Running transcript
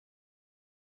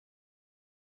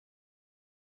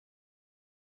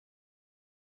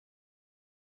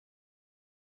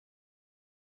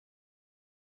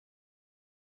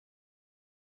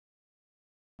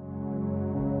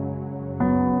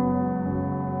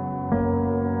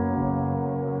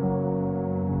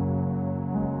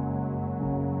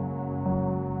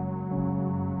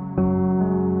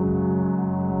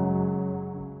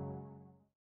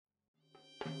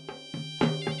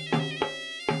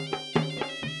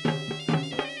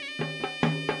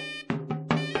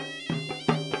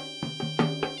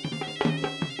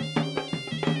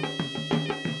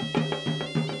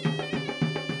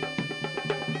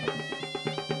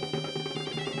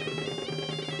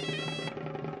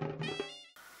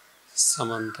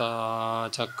समन्ता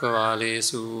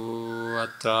चक्रवालेषु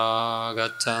अत्रा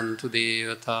गच्छन्तु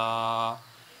देवता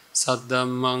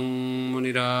सद्धम्मं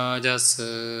मुनिराजस्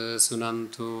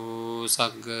सुनन्तु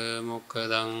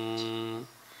सग्गमुखदं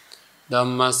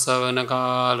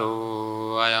धम्मश्रवणकालो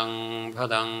अयं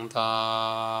भदन्ता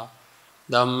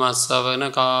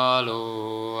धम्मश्रवणकालो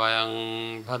अयं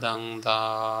भदन्ता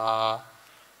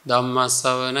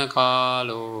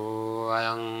धम्मश्रवणकालो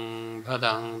अयं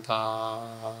भदन्ता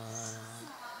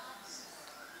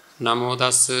නමෝ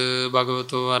තස්ස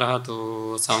භගවතු අරහතු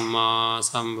සම්මා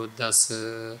සම්බුද්දස්ස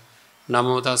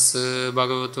නමෝ තස්ස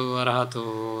භගවතු අරහතු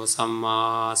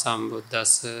සම්මා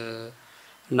සම්බුද්දස්ස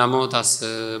නමෝ තස්ස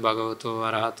භගවතු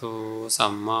අරහතු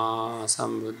සම්මා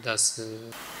සම්බුද්දස්ස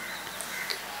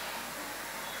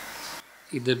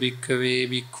ඉද බික්ඛවේ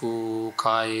බික්ඛු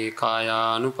කායේ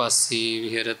කායානුපස්සී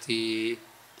විහෙරති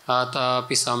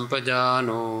ආතාපි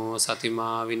සම්පජානෝ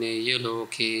සතිමා විනේය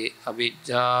ලෝකේ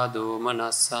අවිජ්ජා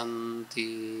දෝමනස්සන්ති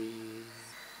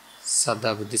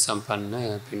සදා බුද්ධ සම්පන්න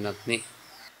පින්වත්නි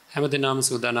හැමදෙනාම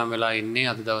සූදානම් වෙලා ඉන්නේ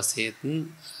අද දවසේත්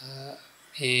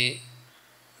මේ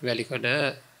වැලිකඩ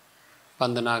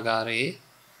වන්දනාගාරයේ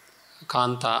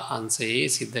කාන්තා අංශයේ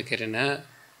සිද්ධ කෙරෙන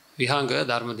විහංග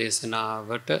ධර්ම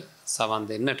දේශනාවට සවන්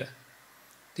දෙන්නට.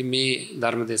 ඉතින් මේ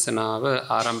ධර්ම දේශනාව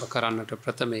ආරම්භ කරන්නට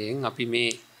ප්‍රථමයෙන් අපි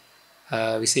මේ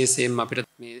විශේෂයෙන්ම අපිට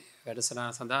මේ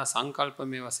වැඩසටහන සඳහා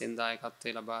සංකල්පමය වශයෙන්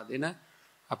දායකත්වය ලබා දෙන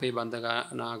අපේ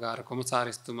බන්ධනාගාර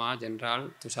කොමසාරිස්තුමා ජෙනරාල්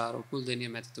තුෂාර උපුල්දෙනිය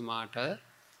මැතිතුමාට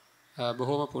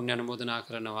බොහෝම පුණ්‍ය අනුමෝදනා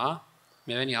කරනවා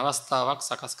මෙවැනි අවස්ථාවක්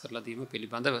සකස් කරලා දීම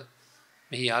පිළිබඳව.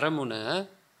 මෙහි අරමුණ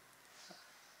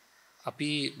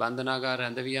අපි බන්ධනාගාර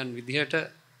රැඳවියන් විදිහට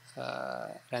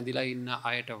රැඳිලා ඉන්න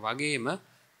අයට වගේම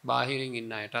බාහිරින්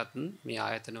ඉන්න අයටත් මේ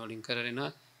ආයතන වලින් කරන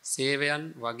සේවයන්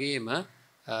වගේම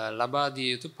ලබා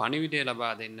දිය යුතු පණිවිඩය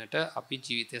ලබා දෙන්නට අපි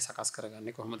ජීවිතය සකස්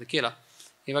කරගන්නේ කොහොමද කියලා.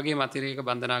 ඒ වගේම අතිරේක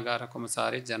බන්ධනාගාර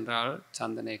කොමසාරිස් ජෙනරාල්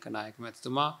චන්දනේක නායක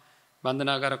මැතිතුමා,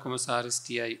 බන්ධනාගාර කොමසාරිස්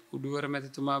ටී.අයි. උඩුවර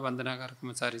මැතිතුමා, බන්ධනාගාර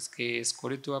කොමසාරිස් කේ.එස්.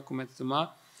 කොරිතුවක්කු මැතිතුමා,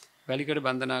 වැලිකඩ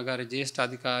බන්ධනාගාර ජ්‍යෙෂ්ඨ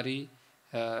අධිකාරී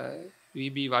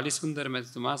වී.බී. වලිසුන්දර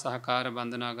මැතිතුමා, සහකාර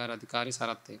බන්ධනාගාර අධිකාරී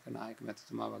සරත් ඒකනායක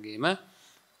මැතිතුමා වගේම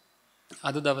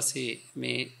අද දවසේ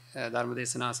මේ ධර්ම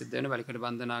දේශනාව සිද්ධ වෙන වැලිකඩ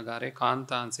බන්ධනාගාරයේ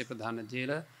කාන්තාංශයේ ප්‍රධාන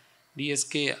ජේල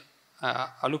ඩී.එස්.කේ.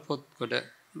 අලුපොත්ගොඩ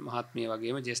මහත්මිය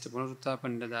වගේම ජ්‍යෙෂ්ඨ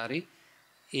පුනරුත්ථාපන නිලධාරී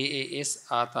ඒ.ඒ.එස්.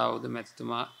 ආතාවුද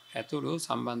මැතිතුමා ඇතුළු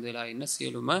සම්බන්ධ වෙලා ඉන්න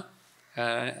සියලුම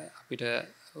අපිට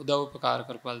උදව් උපකාර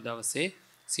කරපු දවසේ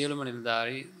සියලුම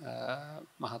නිලධාරී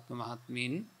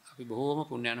මහත්මීන් අපි බොහෝම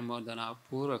පුණ්‍ය අනුමෝදනා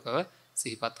පූර්වකව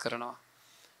සිහිපත් කරනවා.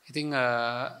 ඉතින්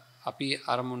අපි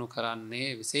අරමුණු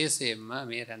කරන්නේ විශේෂයෙන්ම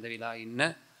මේ රැඳවිලා ඉන්න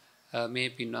මේ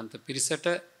පින්වන්ත පිරිසට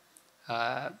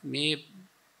මේ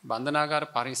බන්ධනාගාර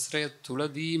පරිසරය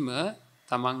තුලදීම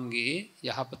තමන්ගේ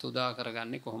යහපත උදා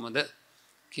කරගන්නේ කොහොමද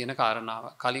කියන කාරණාව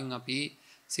කලින් අපි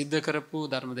සිද්ධ කරපු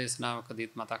ධර්ම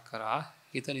දේශනාවකදීත් මතක් කරා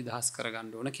හිත නිදහස්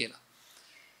කරගන්න ඕන කියලා.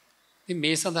 ඉතින්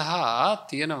මේ සඳහා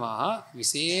තියෙනවා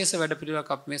විශේෂ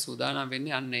වැඩපිළිවෙලක් අපි මේ සූදානම්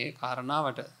වෙන්නේ අන්නේ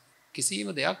කාරණාවට.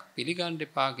 කිසිම දෙයක් පිළිගන්න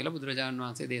එපා කියලා බුදුරජාණන්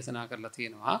වහන්සේ දේශනා කරලා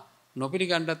තියෙනවා.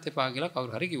 නොපිළිගන්නත් එපා කියලා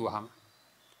කවුරු හරි කිව්වහම.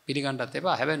 පිළිගන්නත්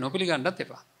එපා, හැබැයි නොපිළිගන්නත්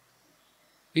එපා.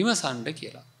 විමසන්න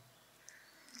කියලා.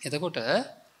 එතකොට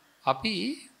අපි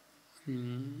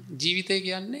ජීවිතය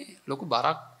කියන්නේ ලොකු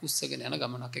බරක් උස්සගෙන යන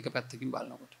ගමනක් එක පැත්තකින්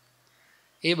බලනකොට.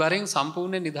 ඒ බරෙන්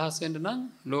සම්පූර්ණයෙන් නිදහස් වෙන්න නම්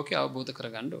ලෝකය අවබෝධ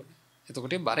කරගන්න ඕනේ.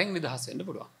 එතකොට ඒ බරෙන් නිදහස් වෙන්න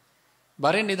පුළුවන්.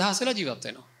 බරෙන් නිදහස් වෙලා ජීවත්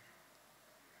වෙනවා.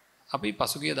 අපි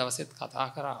පසුගිය දවසෙත් කතා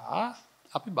කරා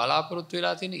අපි බලාපොරොත්තු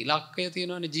වෙලා තියෙන ඉලක්කය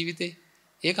තියෙනවනේ ජීවිතේ.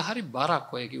 ඒක හරි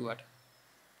බරක් ඔය කිව්වට.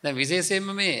 දැන් විශේෂයෙන්ම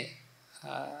මේ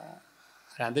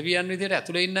රැඳවියන් විදියට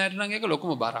ඇතුලේ ඉන්න අයට නම් ඒක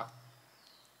ලොකුම බරක්.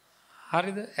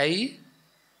 හරිද? ඇයි?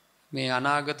 මේ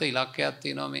අනාගත ඉලක්කයක්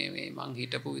තියෙනවා මේ මං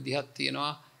හිටපු විදිහක්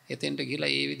තියෙනවා. එතෙන්ට ගිහලා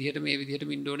ඒ විදිහට මේ විදිහට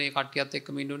මින්න ඕනේ, ඒ කට්ටියත් එක්ක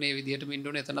මින්න ඕනේ, ඒ විදිහට මින්න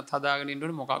ඕනේ, එතනත් හදාගෙන ඉන්න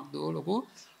ඕනේ. මොකක්ද ලොකු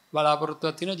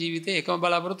බලාපොරොත්තුවක් තියෙනවා ජීවිතේ. එකම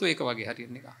බලාපොරොත්තුව ඒක වගේ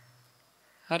හරියට නිකන්.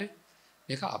 හරි?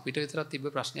 මේක අපිට විතරක් තිබ්බ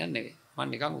ප්‍රශ්නයක් නෙවෙයි. මම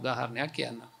නිකන් උදාහරණයක්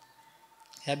කියන්නම්.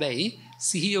 හැබැයි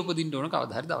සිහිය උපදින්න ඕන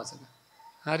කවදා හරි දවසක.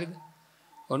 හරිද?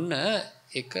 ඔන්න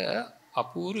එක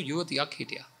අපූර්ව යුවතියක්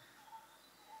හිටියා.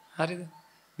 හරිද?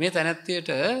 මේ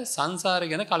තැනැත්තියට සංසාරය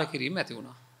ගැන කලකිරීම ඇති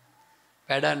වුණා.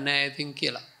 වැඩක් නැහැ ඉතින්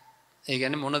කියලා. ඒ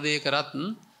කියන්නේ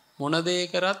මොන දේ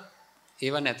කරත්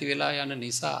ඒව නැති වෙලා යන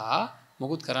නිසා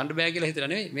මොකුත් කරන්න බෑ කියලා හිතලා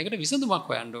නෙවෙයි. මේකට විසඳුමක්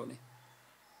හොයන්න ඕනේ.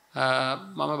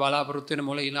 මම බලාපොරොත්තු වෙන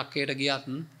මොළ ඉලක්කයට ගියත්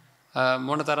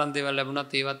මොන තරම් දේවල්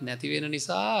ලැබුණත් ඒවත් නැති වෙන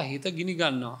නිසා හිත ගිනි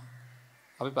ගන්නවා.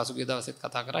 අපි පසුගිය දවසෙත්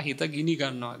කතා කරා හිත ගිනි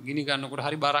ගන්නවා. ගිනි ගන්නකොට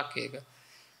හරි බරක් ඒක.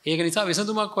 ඒක නිසා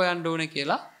විසඳුමක් හොයන්න ඕනේ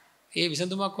කියලා ඒ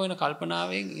විසඳුමක් හොයන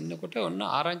කල්පනාවෙන් ඉන්නකොට ඔන්න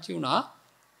ආරංචි වුණා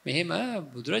මෙහෙම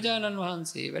බුදුරජාණන්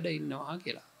වහන්සේ වැඩ ඉන්නවා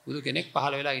කියලා. බුදු කෙනෙක්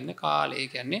පහළ වෙලා ඉන්න කාලේ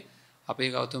කියන්නේ අපේ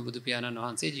ගෞතම බුදු පියාණන්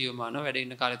වහන්සේ ජීවමානව වැඩ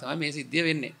ඉන්න කාලේ තමයි මේ සිද්ධිය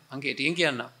වෙන්නේ. මං කෙටියෙන්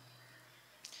කියන්නම්.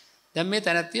 දැන් මේ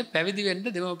තැනැත්තිය පැවිදි වෙන්න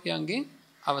දෙමව්පියන්ගෙන්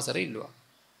අවසර ඉල්ලුවා.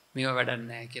 මේවා වැඩක්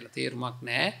නැහැ කියලා තේරුමක්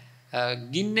නැහැ.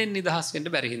 ගින්නෙන් නිදහස් වෙන්න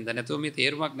බැරි හින්දා. නැතුව මේ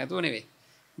තේරුමක් නැතුව නෙවෙයි.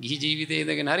 ගිහි ජීවිතේ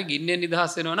ඉඳගෙන හරි ගින්නෙන්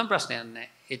නිදහස් වෙනවා නම් ප්‍රශ්නයක් නැහැ.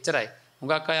 එච්චරයි.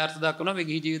 හුඟක් අය අර්ථ දක්වනවා මේ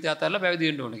ගිහි ජීවිතය අතහැරලා පැවිදි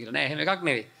වෙන්න ඕන කියලා. නෑ එහෙම එකක්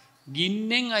නෙවෙයි.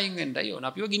 ගින්නෙන් අයින් වෙන්නයි ඕන.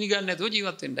 අපිව ගිනි ගන්න නැතුව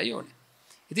ජීවත් වෙන්නයි ඕනේ.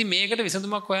 ඉතින් මේකට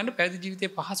විසඳුමක් හොයන්න පැවිදි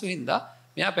ජීවිතේ පහසු හින්දා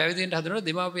මෙයා පැවිදි වෙන්න හදනකොට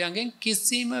දෙමාපියන්ගෙන්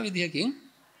කිසිම විදිහකින්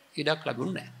ඉඩක්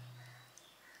ලැබුණේ නැහැ.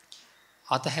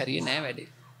 අතහැරියේ නැහැ වැඩේ.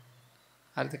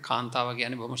 හරිද? කාන්තාව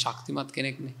කියන්නේ බොහොම ශක්තිමත්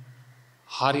කෙනෙක්නේ.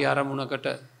 හරි අරමුණකට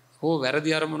හෝ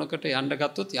වැරදි අරමුණකට යන්න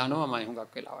ගත්තොත් යනවාමයි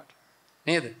හුඟක් වෙලාවට.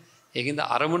 නේද? ඒකින්ද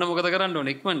අරමුණ මොකද කරන්න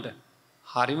ඕනේ ඉක්මනට?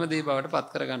 හරිම දේ බවට පත්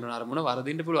කර ගන්න ඕන. අරමුණ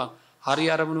වරදින්න පුළුවන්. හරි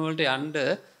අරමුණ වලට යන්න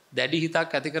දැඩි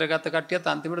හිතක් ඇති කරගත්ත කට්ටියත්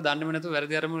අන්තිමට දන්නේම නැතුව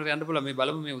වැරදි අරමුණට යන්න පුළුවන්. මේ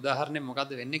බලමු මේ උදාහරණය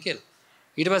මොකද්ද වෙන්නේ කියලා.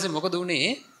 ඊට පස්සේ මොකද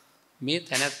උනේ? මේ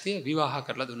තැනැත්තිය විවාහ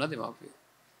කරලා දුන්නා දෙමාපියෝ.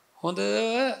 හොඳ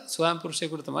ස්වයං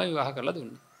පුරුෂයෙකුට තමයි විවාහ කරලා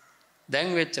දුන්නේ.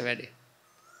 දැන් වෙච්ච වැඩේ.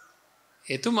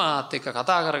 එතුමාත් එක්ක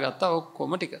කතා කරගත්තා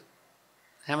ඔක්කොම ටික.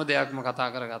 හැම දෙයක්ම කතා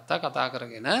කරගත්තා. කතා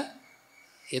කරගෙන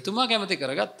එතුමා කැමති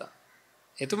කරගත්තා.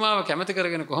 එතුමාව කැමති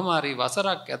කරගෙන කොහොම හරි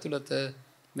වසරක් ඇතුළත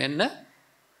මෙන්න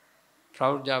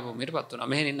ප්‍රෞಢ භූමියටපත් වුණා.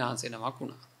 මෙහෙණින් වහන්සේ නමක්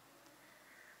වුණා.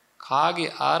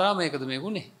 කාගේ ආරාමයකද මේ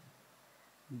වුණේ?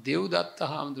 දෙව්දත්ත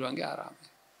හාමුදුරන්ගේ ආරාමය.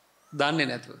 දන්නේ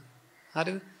නැතුව.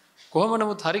 හරිද? කොහොම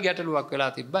නමුත් හරි ගැටලුවක්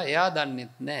වෙලා තිබ්බා. එයා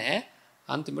දන්නෙත් නැහැ.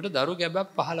 අන්තිමට දරු ගැබක්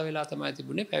පහළ වෙලා තමයි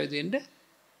තිබුණේ පැවිදි වෙන්න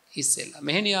ඉස්සෙල්ලා.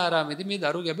 මෙහෙණි ආරාමෙදී මේ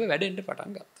දරු ගැබ වැඩෙන්න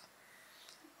පටන් ගත්තා.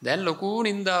 දැන් ලොකු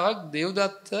නින්දාවක්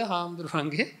දෙව්දත්ත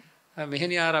හාමුදුරන්ගේ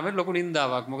මෙහෙණි ආරාමයේ ලොකු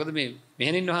නින්දාවක්. මොකද මේ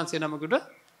මෙහෙණින් වහන්සේ නමකට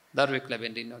දරුවෙක්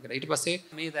ලැබෙන්න ඉන්නවා කියලා. ඊට පස්සේ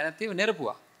මේ දැනැත්තිව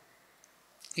නෙරපුවා.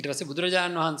 ඊට පස්සේ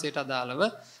බුදුරජාණන් වහන්සේට අදාළව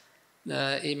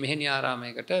මේ මෙහෙණි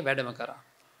ආරාමයකට වැඩම කරා.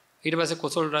 ඊට පස්සේ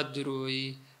කොසල් රජුරුයි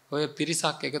ඔය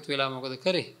පිරිසක් එකතු වෙලා මොකද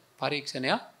කරේ?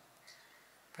 පරීක්ෂණයක්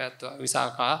පැවැත්වුවා.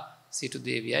 විසාකා සිටු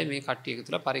දේවියයි මේ කට්ටිය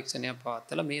එකතුලා පරීක්ෂණයක්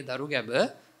පවත්වලා මේ දරු ගැබ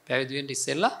පැවිදි වෙන්න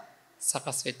ඉස්සෙල්ලා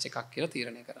සකස් වෙච්ච එකක් කියලා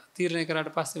තීරණය කරා. තීරණය කරාට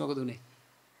පස්සේ මොකද උනේ?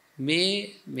 මේ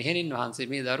මෙහෙණින් වහන්සේ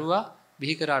මේ දරුවා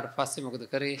බිහි කරාට පස්සේ මොකද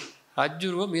කරේ?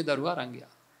 රජ්ජුරුව මේ දරුවා අරන්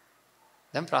ගියා.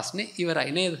 දැන් ප්‍රශ්නේ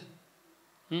ඉවරයි නේද?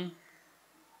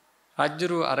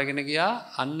 රජ්ජුරුව අරගෙන ගියා.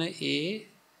 අන්න ඒ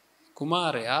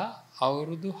කුමාරයා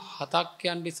අවුරුදු 7ක්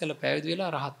යන ඉස්සෙල්ලා පැවිදි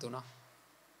වෙලා රහත් වුණා.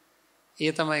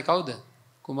 ඒ තමයි කවුද?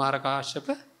 කුමාර කාශ්‍යප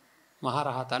මහ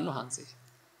රහතන් වහන්සේ.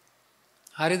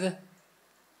 හරිද?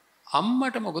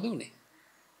 අම්මට මොකද උනේ?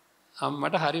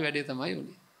 අම්මට හරි වැඩේ තමයි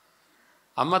උනේ.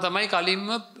 අම්මා තමයි කලින්ම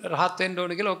රහත් වෙන්න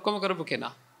ඕන කියලා ඔක්කොම කරපු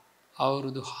කෙනා.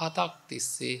 අවුරුදු 7ක්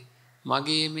තිස්සේ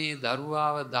මගේ මේ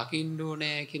දරුවාව දකින්න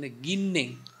ඕනේ කියන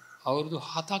ගින්නෙන් අවුරුදු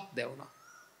 7ක් දැවුණා.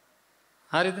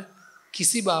 හරිද?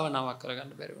 කිසි භාවනාවක්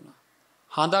කරගන්න බැරි වුණා.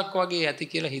 හඳක් වගේ ඇති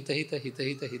කියලා හිත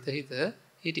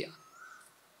හිටියා.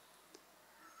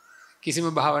 කිසිම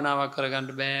භාවනාවක් කරගන්න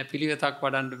බෑ, පිළිවෙතක්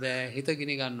වඩන්න බෑ, හිත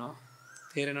ගිනි ගන්නවා.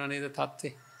 තේරෙනව නේද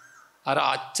තත්ත්වේ? අර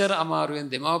අච්චර අමාරුවෙන්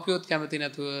දෙමව්පියොත් කැමති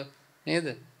නැතුව නේද?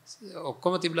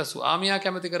 ඔක්කොම තිබිලා ස්වාමියා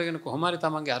කැමති කරගෙන කොහොම හරි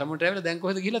තමන්ගේ අරමුණට ඇවිල්ලා දැන්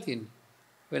කොහෙද ගිහිලා තින්නේ?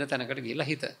 වෙන තැනකට ගිහිල්ලා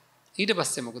හිත. ඊට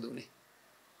පස්සේ මොකද උනේ?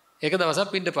 එක දවසක්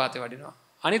පිණ්ඩපාතේ වඩිනවා.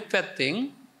 අනිත් පැත්තෙන්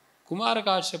කුමාර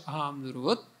කාශ්‍යප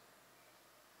හාමුදුරුවොත්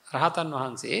රහතන්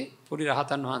වහන්සේ පොඩි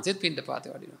රහතන් වහන්සේත්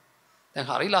පිණ්ඩපාතේ වඩිනවා. දැන්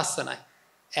හරි ලස්සනයි.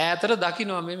 ඈතට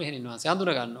දකින්නවා මේ මෙහෙණින් වහන්සේ අඳුන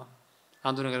ගන්නවා.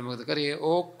 අඳුනගෙන මොකද කරේ?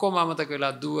 ඔක්කොම අමතක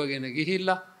වෙලා දුවගෙන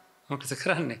ගිහිල්ලා මොකද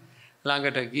කරන්නේ?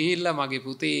 ළඟට ගිහිල්ලා මගේ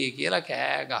පුතේ කියලා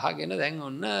කෑ ගහගෙන දැන්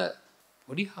ඔන්න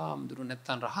පොඩි හාමුදුරු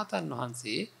නැත්තම් රහතන්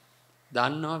වහන්සේ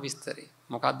දන්නවා විස්තරේ.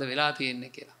 මොකද්ද වෙලා තියෙන්නේ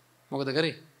කියලා. මොකද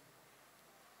කරේ?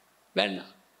 බැන්නා.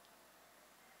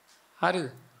 හරිද?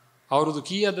 අවුරුදු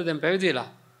කීයක්ද දැන් පැවිදි වෙලා?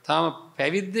 තාම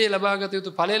පැවිද්දේ ලබාගත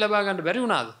යුතු ඵලය ලබා ගන්න බැරි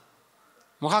වුණාද?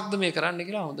 මොකක්ද මේ කරන්න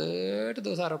කියලා හොඳට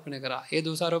දෝෂාරෝපණය කරා. ඒ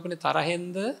දෝෂාරෝපණය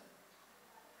තරහෙන්ද?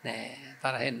 නෑ,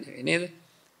 තරහෙන් නෙවෙයි නේද?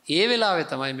 ඒ වෙලාවේ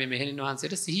තමයි මේ මෙහෙණින්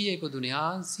වහන්සේට සිහිය ඉපදුනේ.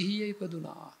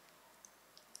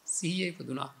 සිහිය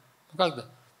ඉපදුනා. මොකක්ද?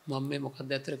 මම මේ මොකක්ද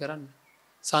ඇත්තට කරන්නේ?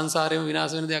 සංසාරේම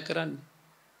විනාශ වෙන දෙයක් කරන්නේ.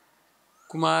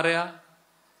 කුමාරයා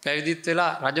පැවිදිත්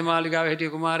වෙලා රජමාලිගාවේ හිටිය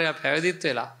කුමාරයා පැවිදිත්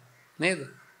වෙලා නේද?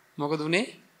 මොකද උනේ?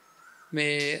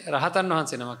 මේ රහතන්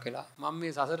වහන්සේ නමක් වෙලා. මම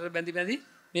මේ සසරට බැඳි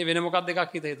මේ වෙන මොකක්ද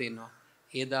එකක් හිතේ තියෙනවා.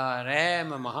 එදා රෑම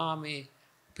මහා මේ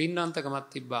පින්නන්තකමක්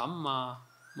තිබ්බ අම්මා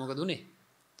මොකද උනේ?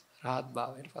 රහත්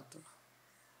භාවයටපත් වුණා.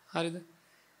 හරිද?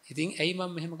 ඉතින් ඇයි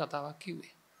මම මෙහෙම කතාවක්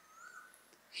කිව්වේ?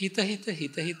 හිත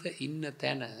ඉන්න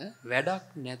තැන වැඩක්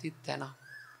නැති තැන.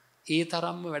 ඒ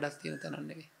තරම්ම වැඩක් තියෙන තැනක්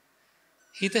නෙවෙයි.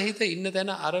 හිත ඉන්න තැන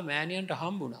අර මෑණියන්ට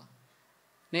හම්බුණා.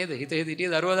 නේද? හිත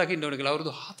හිටියේ දරුවා දකින්න ඕන කියලා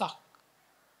අවුරුදු 7ක්.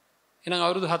 එහෙනම්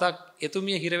අවුරුදු 7ක්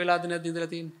එතුමිය හිර වෙලාද නැද්ද ඉඳලා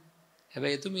තියෙන්නේ?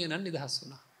 හැබැයි එතුමිය නම් නිදහස්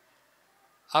වුණා.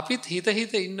 අපිත් හිත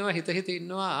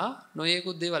ඉන්නවා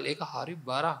නොයෙකුත් දේවල්. ඒක හරි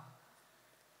බරක්.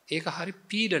 ඒක හරි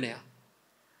පීඩනයක්.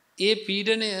 ඒ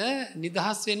පීඩනය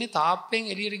නිදහස් වෙන්නේ තාප්පෙන්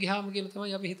එළියට ගියාම කියලා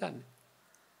තමයි අපි හිතන්නේ.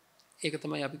 ඒක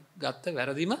තමයි අපි ගත්ත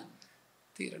වැරදිම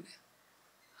තීරණය.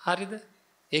 හරිද?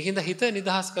 ඒකින්ද හිත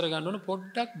නිදහස් කරගන්න ඕන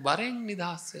පොඩ්ඩක් බරෙන්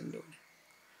නිදහස් වෙන්න ඕනේ.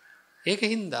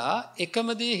 ඒකින්ද එකම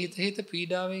දේ හිත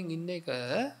පීඩාවෙන් ඉන්න එක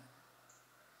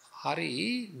හරි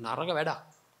නරක වැඩක්.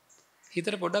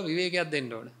 හිතට පොඩ්ඩක් විවේකයක්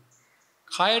දෙන්න ඕන.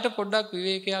 කයට පොඩ්ඩක්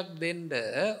විවේකයක් දෙන්න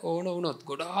ඕන වුණොත්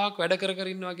ගොඩාක් වැඩ කර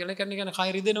ඉන්නවා කියලා කියන්නේ කය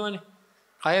රිදෙනවනේ.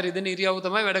 කය රිදෙන ඉරියව්ව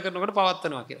තමයි වැඩ කරනකොට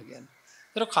පවත්නවා කියලා කියන්නේ.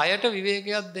 ඒතර කයට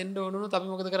විවේකයක් දෙන්න ඕන වුණොත් අපි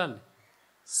මොකද කරන්නේ?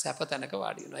 සැප තැනක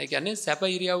වාඩි වෙනවා. ඒ කියන්නේ සැප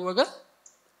ඉරියව්වක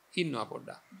ඉන්නවා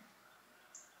පොඩ්ඩක්.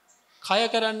 කය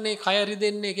කරන්නේ කය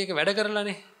රිදෙන්නේ එක වැඩ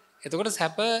කරලානේ. එතකොට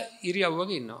සැප ඉරියව්වක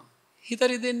ඉන්නවා. හිත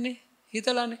රිදෙන්නේ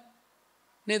හිතලානේ.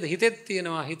 නේද? හිතෙත්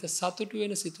තියෙනවා හිත සතුටු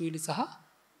වෙන සිතුවිලි සහ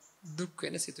දුක්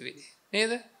වෙන සිතුවිලි.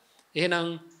 නේද? එහෙනම්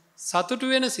සතුටු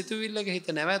වෙන සිතුවිල්ලක හිත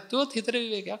නැවැත්තුවොත් හිතට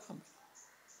විවේකයක් හම්බ වෙනවා.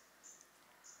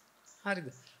 හරිද?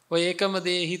 ඔය එකම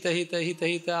දේ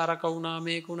හිත අරක වුණා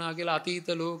මේක වුණා කියලා අතීත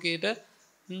ලෝකේට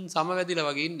සමවැදිලා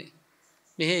වගේ ඉන්නේ.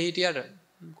 මෙහෙ හිටියට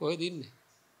කොහෙද ඉන්නේ?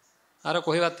 අර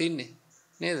කොහෙවත් ඉන්නේ.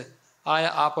 නේද? ආය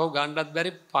ආපහු ගන්නත්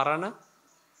බැරි පරණ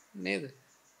නේද?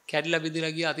 කැඩිලා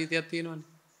බිඳිලා ගිය අතීතයක් තියෙනවනේ.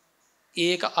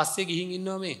 ඒක අස්සේ ගිහින්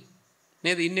ඉන්නවා මේ.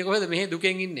 නේද? ඉන්නේ කොහෙද? මෙහෙ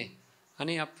දුකෙන් ඉන්නේ.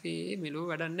 අනේ අපි මෙලෝ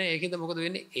වැඩක් නැහැ. ඒකෙන්ද මොකද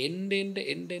වෙන්නේ?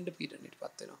 එන්න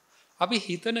පීඩනයටපත් වෙනවා. අපි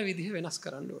හිතන විදිහ වෙනස්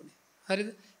කරන්න ඕනේ. හරිද?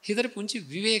 හිතට පුංචි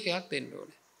විවේකයක් දෙන්න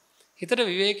ඕනේ. හිතට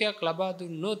විවේකයක් ලබා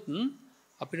දුන්නොත්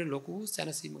අපිට ලොකු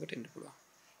සැනසීමකට එන්න පුළුවන්.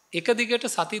 එක දිගට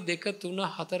සති 2 3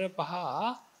 4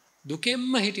 5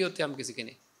 දුකෙන්ම හිටියොත් යම් කිසි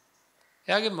කෙනෙක්.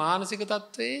 එයාගේ මානසික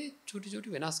තත්ත්වයේ චුටි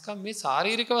වෙනස්කම් මේ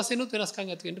ශාරීරික වශයෙන්ුත් වෙනස්කම්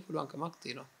ඇති වෙන්න පුළුවන්කමක්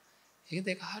තියෙනවා.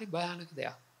 ඒක හරි භයානක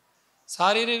දෙයක්.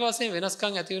 ශාරීරික වශයෙන්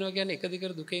වෙනස්කම් ඇති වෙනවා කියන්නේ එක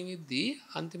දිගට දුකෙන් ඉද්දී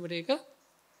අන්තිමට ඒක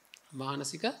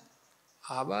මානසික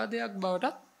ආබාධයක්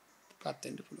බවට පත්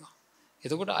වෙන්න පුළුවන්.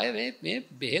 එතකොට අය මේ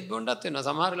බෙහෙත් බොන්නත් වෙනවා.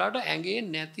 සමහර වෙලාවට ඇඟේ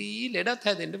නැති ලෙඩත්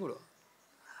හැදෙන්න පුළුවන්.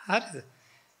 හරිද?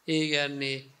 ඒ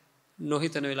කියන්නේ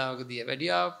නොහිතන වෙලාවකදී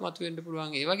වැඩියාවක් මතුවෙන්න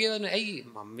පුළුවන්. ඒ වගේ වෙන ඇයි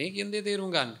මම මේ කියන දේ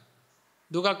තේරුම් ගන්න.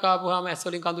 දුකක් ආපුවාම ඇස්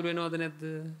වලින් කඳුළු වෙනවද නැද්ද?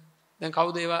 දැන්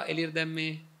කවුද ඒවා එළියට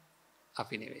දැම්මේ?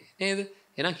 අපි නෙවෙයි. නේද?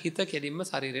 එහෙනම් හිත කෙලින්ම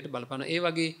ශරීරයට බලපාන. ඒ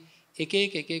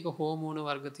වගේ එක හෝමෝන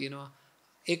වර්ග තියෙනවා.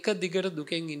 එක දිගට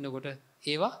දුකෙන් ඉන්නකොට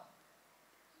ඒවා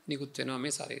නිකුත් වෙනවා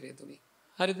මේ ශරීරය තුලින්.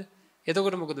 හරිද?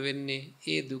 එතකොට මොකද වෙන්නේ?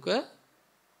 ඒ දුක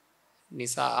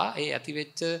නිසා ඒ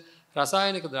ඇතිවෙච්ච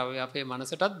රසායනික ද්‍රව්‍ය අපේ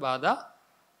මනසටත් බාධා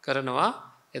කරනවා.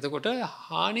 එතකොට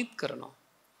හානිත් කරනවා.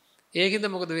 ඒකින්ද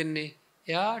මොකද වෙන්නේ?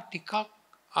 එයා ටිකක්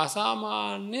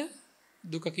අසාමාන්‍ය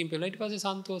දුකකින් පෙළෙලා ඊට පස්සේ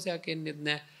සන්තෝෂයක් එන්නේ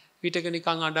නැහැ. විතක නිකන්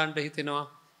අඬන්න හිතෙනවා.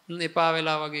 එපා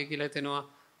වෙලා වගේ කියලා හිතෙනවා.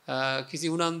 කිසි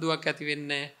උනන්දුවක් ඇති වෙන්නේ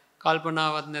නැහැ.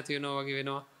 කල්පනාවක් නැති වෙනවා වගේ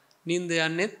වෙනවා. නිින්ද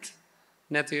යන්නෙත්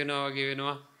නැති වෙනවා වගේ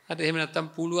වෙනවා. හරි එහෙම නැත්තම්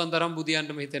පුළුවන් තරම්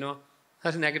බුදියන්නම හිතෙනවා.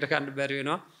 හරි නැගිට ගන්න බැරි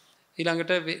වෙනවා.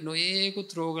 ඊළඟට නොයේකුත්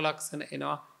රෝග ලක්ෂණ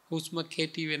එනවා. හුස්ම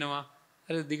කෙටි වෙනවා.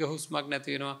 හරි දිග හුස්මක් නැති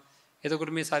වෙනවා.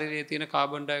 එතකොට මේ ශරීරයේ තියෙන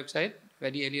කාබන් ඩයොක්සයිඩ්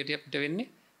වැඩි එළියට පිට වෙන්නේ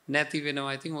නැති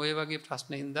වෙනවා. ඉතින් ওই වගේ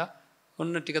ප්‍රශ්න හින්දා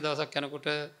ඔන්න ටික දවසක් යනකොට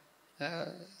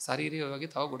ශරීරයේ ඔය වගේ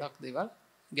තව ගොඩක් දේවල්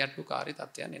ගැටලුකාරී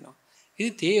තත්ත්වයන් එනවා.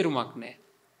 ඉතින් තේරුමක් නැහැ.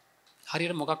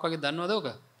 හරියට මොකක් වගේ දන්නවද ඔක?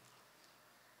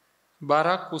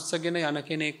 බරක් උස්සගෙන යන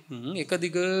කෙනෙක් එක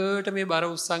දිගට මේ බර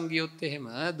උස්සන් ගියොත් එහෙම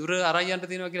දුර අරන් යන්න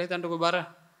තියෙනවා කියලා හිතන්නකො බර.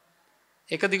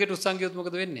 එක දිගට උස්සන් ගියොත්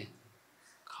මොකද වෙන්නේ?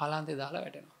 කාලාන්තේ දාලා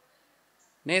වැටෙනවා.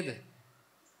 නේද?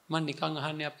 මම නිකන්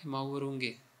අහන්නේ අපි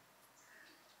මව්වරුන්ගේ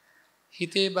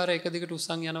හිතේ බර එක දිගට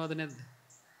උස්සන් යනවද නැද්ද?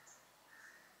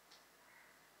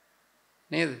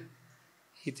 නේද?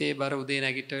 හිතේ බර උදේ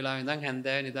නැගිට වෙලාවෙ ඉඳන්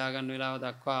හැන්දෑවේ නිදා ගන්න වෙලාව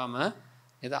දක්වාම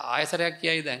නේද ආයසරයක්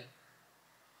කියයි දැන්.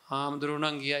 හාමුදුරුවෝ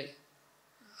නම් ගියයි.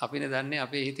 අපිනේ දන්නේ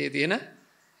අපේ හිතේ තියෙන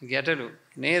ගැටලු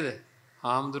නේද?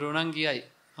 හාමුදුරුවෝ නම් ගියයි.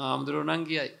 හාමුදුරුවෝ නම්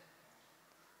ගියයි.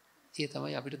 ඒ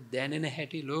තමයි අපිට දැනෙන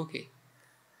හැටි ලෝකේ.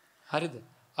 හරිද?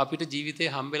 අපිට ජීවිතේ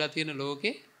හම්බෙලා තියෙන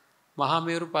ලෝකේ මහා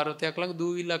මේරු පර්වතයක් ළඟ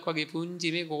දූවිල්ලක් වගේ පුංචි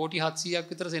මේ කෝටි 700ක්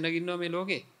විතර සෙනග ඉන්නවා මේ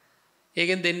ලෝකේ.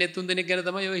 ඒකෙන් දෙන්නේ තුන් දෙනෙක් ගැන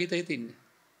තමයි ඔය හිත ඉන්නේ.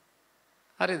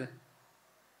 හරිද?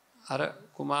 අර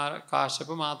කුමාර කාශ්‍යප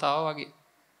මාතාව වගේ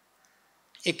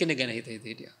එක්කෙනෙක් ගැන හිත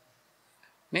හිටියා.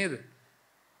 නේද?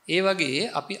 ඒ වගේ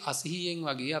අපි අසිහියෙන්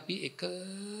වගේ අපි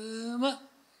එකම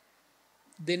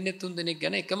දෙන්නේ තුන් දෙනෙක්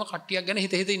ගැන එකම කට්ටියක් ගැන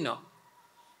හිත ඉන්නවා.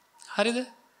 හරිද?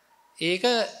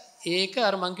 ඒක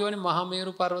අර මං කියවනේ මහා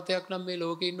මේරු පර්වතයක් නම් මේ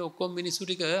ලෝකේ ඉන්න ඔක්කොම මිනිස්සු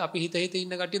ටික අපි හිත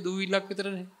ඉන්න කට්ටිය දූවිල්ලක්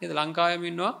විතරනේ. නේද? ලංකාවෙම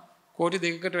ඉන්නවා කෝටි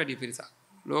 2කට වැඩි පිරිසක්.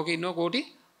 ලෝකේ ඉන්නවා කෝටි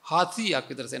 700ක්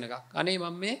විතර සෙනඟක්. අනේ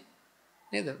මම මේ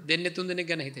නේද දෙන්නේ 3 දෙනෙක්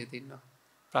ගැන හිතේ තින්නවා.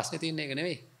 ප්‍රශ්නේ තියෙන්නේ ඒක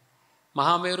නෙවෙයි.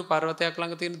 මහා මේරු පර්වතයක්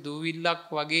ළඟ තියෙන දූවිල්ලක්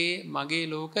වගේ මගේ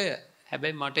ලෝකය.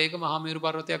 හැබැයි මට ඒක මහා මේරු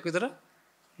පර්වතයක් විතර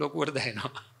ලොකුවට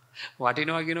දැනෙනවා.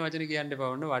 වටිනවා කියන වචනේ කියන්න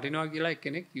එපා. ඔන්න වටිනවා කියලා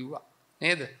එක්කෙනෙක් කිව්වා.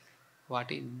 නේද?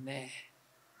 වටින්නේ නැහැ.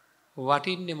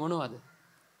 වටින්නේ මොනවද?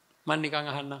 මම නිකන්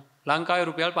අහන්න. ලංකාවේ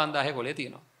රුපියල් 5000 කොලේ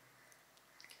තියෙනවා.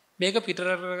 මේක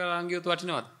පිටරට ගියොත්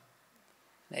වටිනවද?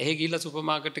 එහෙ ගිහිල්ලා සුපර්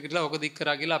මාකට් එකට ගිහලා ඔක දික්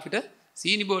කරා කියලා අපිට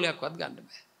සීනි බෝලයක්වත් ගන්න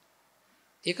බෑ.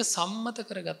 ඒක සම්මත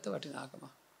කරගත්ත වටිනාකම.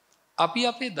 අපි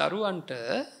අපේ දරුවන්ට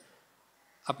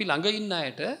අපි ළඟ ඉන්න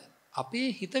අයට අපේ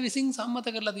හිත විසින් සම්මත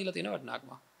කරලා දීලා තියෙන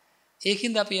වටිනාකම.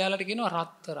 ඒකින්ද අපි යාලට කියනවා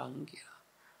රත්තරන් කියලා.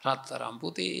 රත්තරන්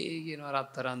පුතේ කියනවා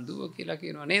රත්තරන් දුව කියලා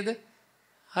කියනවා නේද?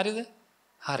 හරිද?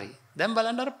 හරි. දැන්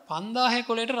බලන්න අර 5000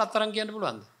 කොලේට රත්තරන් කියන්න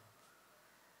පුළුවන්ද?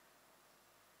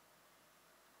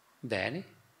 බෑනේ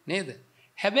නේද?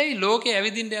 හැබැයි ලෝකේ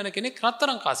ඇවිදින්න යන කෙනෙක්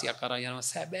රත්තරන් කාසියක් අරන් යනවා.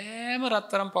 සැබෑම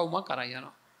රත්තරන් පවුමක් අරන්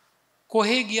යනවා.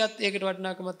 කොහේ ගියත් ඒකට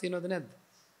වටිනාකමක් තියෙනවද නැද්ද?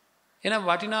 එහෙනම්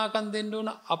වටිනාකම් දෙන්න ඕන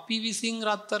අපි විසින්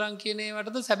රත්තරන් කියන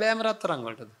ඒවටද සැබෑම රත්තරන්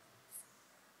වලටද?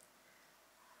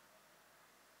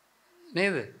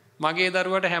 නේද? මගේ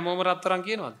දරුවට හැමෝම රත්තරන්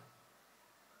කියනවද?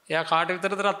 එයා කාට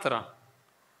විතරද රත්තරන්?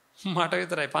 මට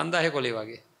විතරයි 5000 කොලේ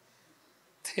වගේ.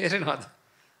 තේරෙනවද?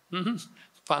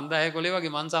 5000 කොලේ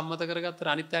වගේ මං සම්මත කරගත්තට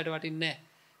අනිත් අයට වටින්නේ නැහැ.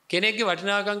 කෙනෙක්ගේ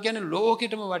වටිනාකම් කියන්නේ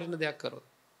ලෝකෙටම වටින දෙයක් කරොත්.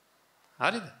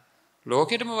 හරිද?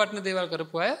 ලෝකෙටම වටින දේවල්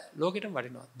කරපු අය ලෝකෙටම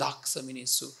වටිනවා. දක්ෂ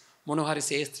මිනිස්සු මොන හරි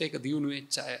ශේස්ත්‍රයක දියුණු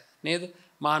වෙච්ච අය නේද?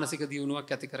 මානසික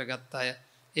දියුණුවක් ඇති කරගත්ත අය.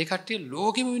 ඒ කට්ටිය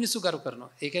ලෝකෙම මිනිස්සු කරු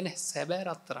කරනවා. ඒ කියන්නේ සැබෑ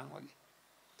රත්තරන් වගේ.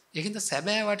 ඒකින්ද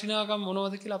සැබෑ වටිනාකම්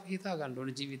මොනවද කියලා අපි හිතා ගන්න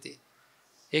ඕනේ ජීවිතේ.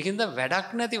 ඒකින්ද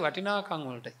වැඩක් නැති වටිනාකම්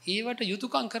වලට ඒවට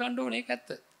යුතුයකම් කරන්න ඕනේ ඒක ඇත්ත.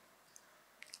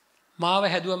 මාව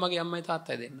හැදුවා මගේ අම්මයි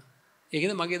තාත්තයි දෙන්න.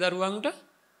 ඒකින්ද මගේ දරුවන්ට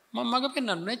මම මග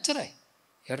පෙන්වන්න එච්චරයි.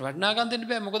 ඒකට වටිනාකම් දෙන්න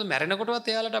බෑ. මොකද මැරෙනකොටවත්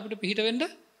එයාලට අපිට පිහිට වෙන්න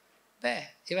බෑ.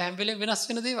 ඒවා හැම වෙලේම වෙනස්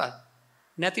වෙන දේවල්.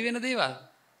 නැති වෙන දේවල්.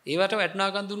 ඒවට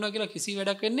වටිනාකම් දුන්නා කියලා කිසි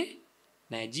වැඩක් වෙන්නේ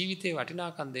නෑ. ජීවිතේ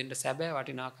වටිනාකම් දෙන්න සැබෑ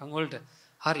වටිනාකම් වලට.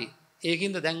 හරි.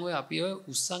 ඒකින්ද දැන් ඔය අපි ඔය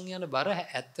උස්සන් යන බර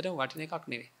ඇත්තටම වටින එකක්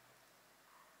නෙවෙයි.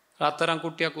 රත්තරන්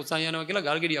කුට්ටියක් උස්සන් යනවා කියලා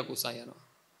ගල් ගෙඩියක් උස්සන් යනවා.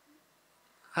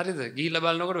 හරිද? ගිහිල්ලා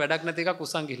බලනකොට වැඩක් නැති එකක්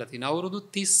උස්සන් ගිහිල්ලා තියෙනවා. අවුරුදු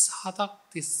 37ක්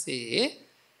තිස්සේ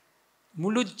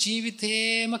මුළු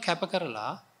ජීවිතේම කැප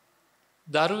කරලා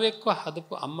දරුවෙක්ව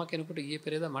හදපු අම්මා කෙනෙකුට ඊයේ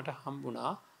පෙරේදා මට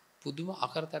හම්බුණා පුදුම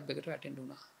අකරතැබ්බයකට වැටෙන්න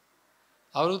උනා.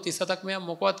 අවුරුදු 37ක් මෙයා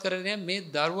මොකවත් කරන්නේ මේ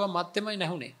දරුවා මැත්තේමයි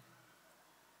නැහුනේ.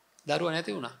 දරුවා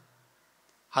නැති වුණා.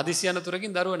 හදිසි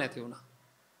අනතුරකින් දරුවා නැති වුණා.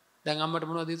 දැන් අම්මට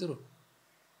මොනවද ඉතුරු?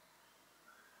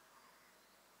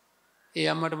 ඒ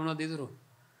අම්මට මොනවද ඉතුරු?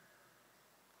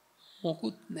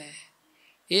 මොකුත් නැහැ.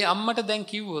 ඒ අම්මට දැන්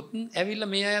කිව්වොත්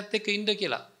ඇවිල්ලා මේ අයත් එක්ක ඉන්න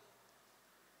කියලා.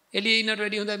 එළියේ ඉන්නට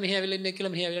වැඩිය හොඳයි මෙහි ඇවිල්ලා ඉන්න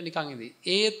කියලා මෙහි ඇවිල්ලා නිකන් ඉඳී.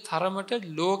 ඒ තරමට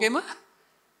ලෝකෙම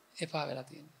එපා වෙලා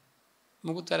තියෙනවා.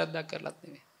 මොකුත් වැරද්දක් කරලත්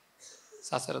නෙමෙයි.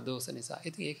 සසර දෝෂ නිසා.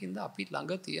 ඉතින් ඒකින්ද අපි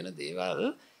ළඟ තියෙන දේවල්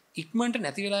ඉක්මනට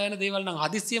නැති වෙලා යන දේවල් නම්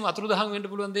හදිස්සියෙම අතුරුදහන් වෙන්න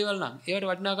පුළුවන් දේවල් නම් ඒවට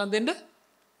වටිනාකම් දෙන්න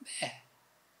බෑ.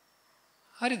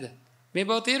 හරිද? මේ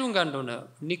බව තේරුම් ගන්න ඕන.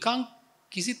 නිකන්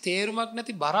කිසි තේරුමක්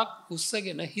නැති බරක්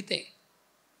උස්සගෙන හිතේ.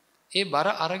 ඒ බර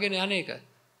අරගෙන යන එක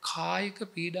කායික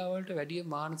පීඩා වලට වැඩිය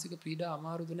මානසික පීඩා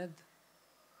අමාරුද නැද්ද?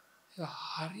 ඒවා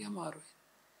හරි අමාරුයි.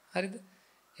 හරිද?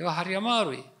 ඒවා හරි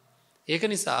අමාරුයි. ඒක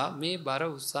නිසා මේ බර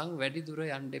උස්සන් වැඩි දුර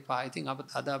යන්න එපා. ඉතින්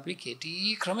අද අපි කෙටි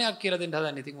ක්‍රමයක් කියලා දෙන්න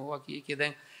හදන්නේ. ඉතින් ඕවා කී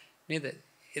දැන් නේද?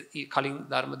 කලින්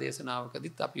ධර්ම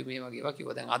දේශනාවකදීත් අපි මේ වගේ ඒවා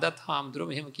කිව්වා. දැන් අදත්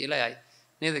හාමුදුරුවෝ මෙහෙම කියලා යයි.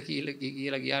 නේද?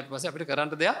 කියලා ගියාට පස්සේ අපිට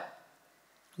කරන්න දෙයක්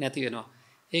නැති වෙනවා.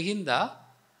 ඒකින්ද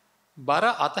බර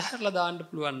අතහැරලා දාන්න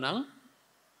පුළුවන් නම්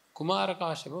කුමාර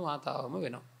කාශ්‍යප මාතාවම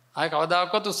වෙනවා. ආය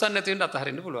කවදාකවත් උස්සන්න නැති වෙන්න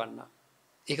අතහරින්න පුළුවන් නම්.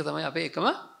 ඒක තමයි අපේ එකම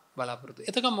බලාපොරොත්තු.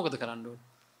 එතකම් මොකද කරන්න ඕන?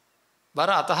 බර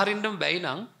අතහරින්නම බැයි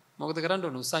නම් මොකද කරන්න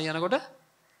ඕන? උස්සන් යනකොට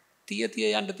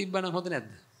තිය යන්න තිබ්බනම් හොඳ නැද්ද?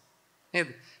 නේද?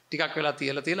 ටිකක් වෙලා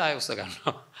තියලා ආය උස්ස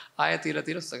ගන්නවා. ආය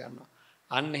තියලා උස්ස ගන්නවා.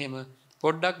 අන්න එහෙම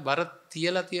පොඩ්ඩක් බර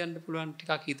තියලා තියන්න පුළුවන්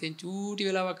ටිකක් හිතෙන් චූටි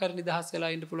වෙලාවක් හරි නිදහස්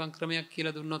වෙලා ඉන්න පුළුවන් ක්‍රමයක්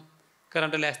කියලා දුන්නොත්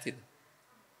කරන්න ලෑස්තිද?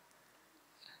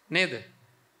 නේද?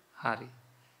 හරි.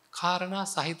 කාරණා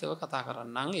සහිතව කතා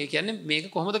කරන්නම්. ඒ කියන්නේ මේක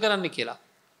කොහොමද කරන්නේ කියලා.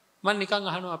 මම නිකන්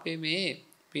අහනවා අපේ මේ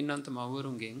පින්වන්ත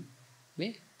මව්වරුන්ගෙන්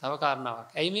මේ තව කාරණාවක්.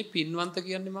 ඇයි මේ පින්වන්ත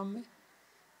කියන්නේ මම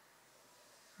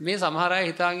මේ සමහර අය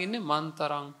හිතාගෙන ඉන්නේ මන්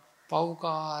තරම්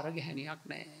පෞකාර ගැහණියක්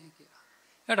නැහැ කියලා.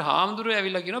 ඒකට හාමුදුරුවෝ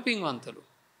ඇවිල්ලා කියනවා පින්වන්තලු.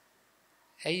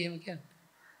 ඇයි එහෙම කියන්නේ?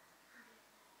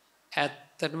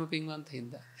 ඇත්තටම පින්වන්ත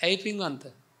හින්දා. ඇයි පින්වන්ත?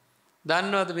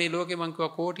 දන්නවද මේ ලෝකේ මං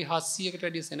කිව්වා කෝටි 700කට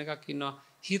වැඩිය සෙනඟක් ඉන්නවා.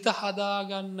 හිත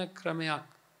හදාගන්න ක්‍රමයක්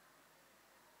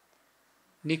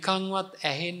නිකන්වත්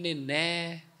ඇහෙන්නේ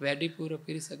නෑ වැඩිපුර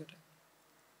පිරිසකට.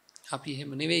 අපි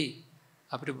එහෙම නෙවෙයි.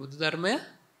 අපිට බුදු ධර්මය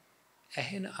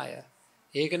ඇහෙන අය.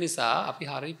 ඒක නිසා අපි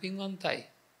හරි පින්වන්තයි.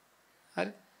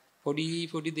 හරි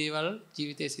පොඩි දේවල්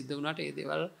ජීවිතේ සිද්ධ වුණාට ඒ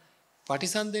දේවල්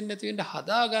පටිසන්ධෙන්නේ නැති වෙන්න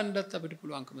හදාගන්නත් අපිට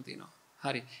පුළුවන්කම තියෙනවා.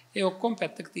 හරි. ඒ ඔක්කොම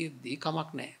පැත්තක තියෙද්දී කමක්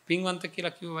නැහැ. පින්වන්ත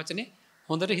කියලා කිව්ව වචනේ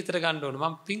හොඳට හිතට ගන්න ඕන.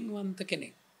 මම පින්වන්ත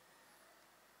කෙනෙක්.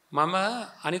 මම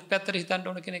අනිත් පැත්තට හිතන්න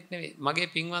ඕන කෙනෙක් නෙවෙයි. මගේ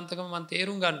පින්වන්තකම මම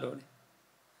තේරුම් ගන්න ඕනේ.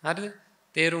 හරිද?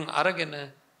 තේරුම් අරගෙන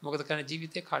මොකද කරන්නේ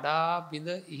ජීවිතේ කඩා බිඳ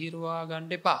ඉහිරවා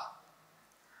ගන්න එපා.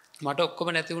 මට ඔක්කොම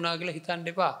නැති වුණා කියලා හිතන්න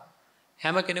එපා.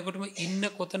 හැම කෙනෙකුටම ඉන්න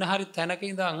කොතන හරි තැනක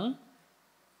ඉඳන්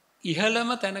ඉහළම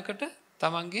තැනකට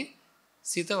තමන්ගේ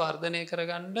සිත වර්ධනය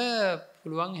කරගන්න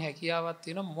පුළුවන් හැකියාවක්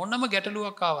තියෙන මොනම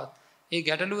ගැටලුවක් ආවත් ඒ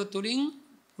ගැටලුව තුලින්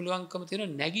පුළුවන්කම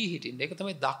තියෙන නැගී හිටින්න. ඒක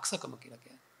තමයි දක්ෂකම කියලා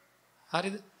කියන්නේ.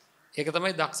 හරිද? ඒක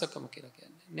තමයි දක්ෂකම කියලා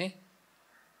කියන්නේ නේ.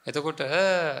 එතකොට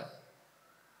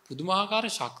පුදුමාකාර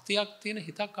ශක්තියක් තියෙන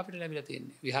හිතක් අපිට ලැබිලා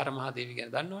තියෙන්නේ. විහාර මහදේවි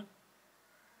ගැන දන්නවනේ.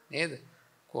 නේද?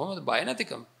 කොහොමද බය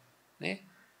නැතිකම නේ?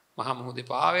 මහා මුහුදේ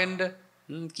පාවෙන්න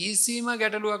කිසිම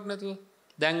ගැටලුවක් නැතුව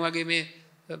දැන් වගේ මේ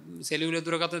සෙලියුලර්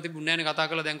දුරකථන තිබුණේ නැහැ නේ කතා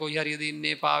කරලා දැන් කොයි හරියද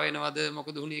ඉන්නේ පාවෙනවද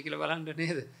මොකද උනේ කියලා බලන්න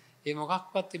නේද? ඒ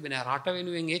මොකක්වත් තිබෙන්නේ නැහැ. රට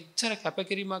වෙනුවෙන් එච්චර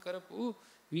කැපකිරීම කරපු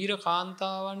වීර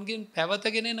කාන්තාවන්ගෙන්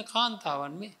පැවතගෙන එන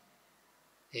කාන්තාවන් මේ.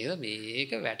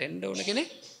 මේක වැටෙන්න ඕන කෙනෙක්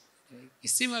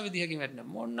කිසිම විදිහකින් වැටෙන්න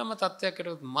මොනම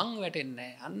තත්ත්වයකටවත් මං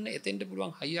වැටෙන්නේ නැහැ. අන්න එතෙන්ට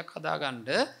පුළුවන් හයියක් හදාගන්න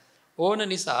ඕන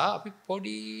නිසා අපි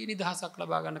පොඩි නිදහසක්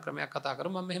ලබා ගන්න ක්‍රමයක් කතා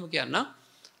කරමු. මම මෙහෙම කියන්නම්.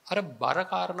 අර බර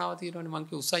කාරණාව තියෙනවනේ මං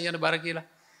කිය උස්සන් යන බර කියලා.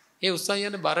 ඒ උස්සන්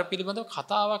යන බර පිළිබඳව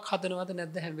කතාවක් හදනවද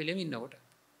නැද්ද හැම වෙලෙම ඉන්නකොට?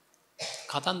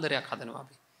 කතන්දරයක් හදනවා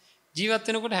අපි. ජීවත්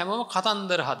වෙනකොට හැමෝම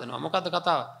කතන්දර හදනවා. මොකද්ද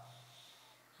කතාව?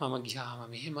 මම ගියාම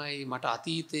මෙහෙමයි මට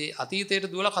අතීතයට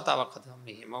දුවලා කතාවක් හදනවා.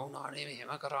 මෙහෙම වුණානේ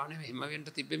මෙහෙම කරානේ මෙහෙම වෙන්න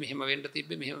තිබ්බේ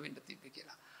මෙහෙම වෙන්න තිබ්බේ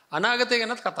කියලා. අනාගතය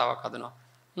ගැනත් කතාවක් හදනවා.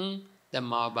 දැන්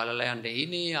මාව බලලා යන්න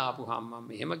එයිනේ ආපුහම මම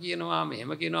මෙහෙම කියනවා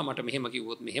මට මෙහෙම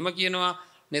කිව්වොත් මෙහෙම කියනවා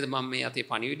නේද මම මේ අතේ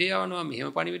පණිවිඩය යවනවා මෙහෙම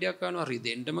පණිවිඩයක් යවනවා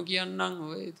රිදෙන්නම කියන්නම්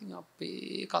ඔය ඉතින්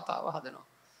අපේ කතාව හදනවා.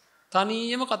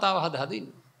 තනියම කතාව හදා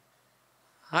ඉන්නවා.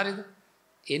 හරිද?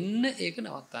 එන්න ඒක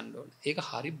නවත්තන්න ඕනේ. ඒක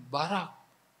හරි බරක්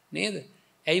නේද?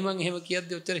 ඇයි මං එහෙම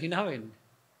කියද්දි ඔච්චර hina වෙන්නේ?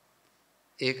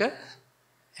 ඒක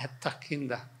ඇත්තක්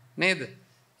හින්දා නේද?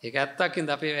 ඒක ඇත්තක්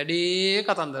හින්දා අපේ වැඩේ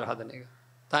කතන්දර හදන එක.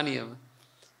 තනියම.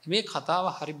 මේ කතාව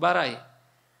හරි බරයි.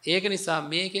 ඒක නිසා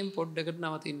මේකෙන් පොඩ්ඩකට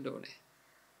නවතින්න ඕනේ.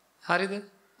 හරිද?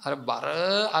 අර බර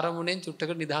අරමුණෙන්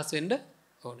චුට්ටකට නිදහස් වෙන්න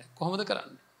ඕනේ. කොහොමද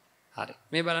කරන්නේ? හරි.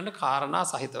 මේ බලන්න කාරණා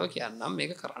සහිතව කියන්නම්.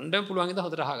 මේක කරන්න පුළුවන් ඉඳ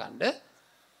හොඳට අහගන්න.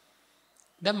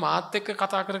 දැන් මාත් එක්ක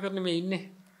කතා කරගෙන මේ ඉන්නේ.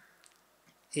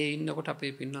 ඒ ඉන්නකොට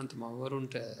අපේ පින්නන්ත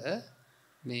මවරුන්ට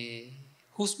මේ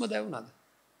හුස්ම දැවුණාද?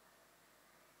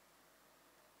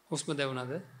 හුස්ම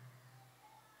දැවුණාද?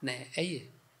 නෑ.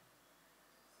 ඇයි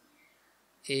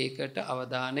ඒකට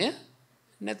අවධානය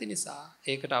නැති නිසා.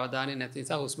 ඒකට අවධානය නැති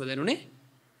නිසා හුස්ම දැනුනේ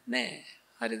නෑ.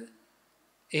 හරිද?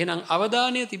 එහෙනම්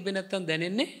අවධානය තිබ්බේ නැත්තම්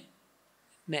දැනෙන්නේ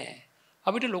නෑ.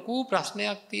 අපිට ලොකු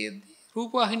ප්‍රශ්නයක් තියෙද්දි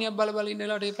රූපවාහිනියක් බල බල ඉන්න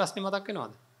වෙලාවට ඒ ප්‍රශ්නේ මතක්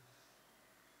වෙනවද?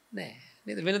 නෑ.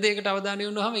 නේද? වෙන දෙයකට අවධානය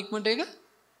යොමුනහම ඉක්මනට ඒක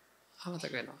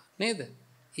අමතක වෙනවා. නේද?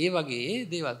 ඒ වගේ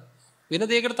දේවල් වෙන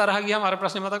දෙයකට තරහ ගියාම අර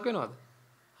ප්‍රශ්නේ මතක් වෙනවද?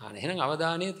 එහෙනම්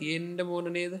අවධානය තියෙන්න ඕන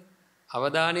නේද?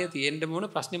 අවධානය තියෙන්න ඕන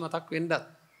ප්‍රශ්නේ මතක් වෙන්නත්.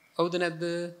 හවුද නැද්ද?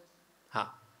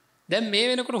 දැන් මේ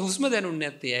වෙනකොට හුස්ම දැනුන්නේ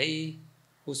නැත්තේ ඇයි?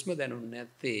 හුස්ම දැනුන්නේ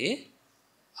නැත්තේ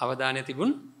අවධානය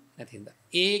තිබුණ නැති හින්දා.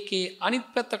 ඒකේ අනිත්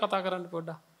පැත්ත කතා කරන්න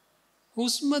පොඩ්ඩක්.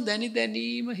 හුස්ම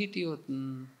දැනීම හිටියොත්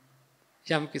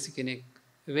යම් කිසි කෙනෙක්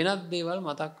වෙනත් දේවල්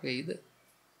මතක් වෙයිද?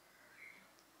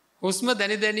 හුස්ම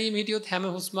දැනීම හිටියොත් හැම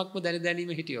හුස්මක්ම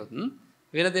දැනීම හිටියොත්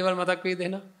වෙන දේවල් මතක් වෙයිද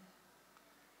එහෙනම්?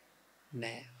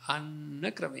 නෑ.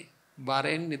 අන්න ක්‍රමේ.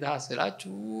 බරෙන් නිදහස් වෙලා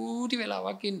චූටි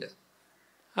වෙලාවක් ඉන්න.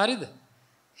 හරිද?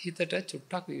 හිතට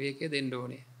චුට්ටක් විවේකය දෙන්න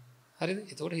ඕනේ. හරිද?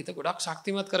 එතකොට හිත ගොඩක්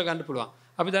ශක්තිමත් කරගන්න පුළුවන්.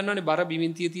 අපි දන්නවනේ බර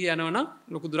බිමින් තිය යනවනම්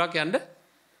ලොකු දුරක් යන්න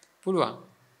පුළුවන්.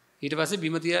 ඊට පස්සේ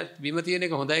බිම තියෙන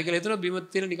එක හොඳයි කියලා හිතනවා බිම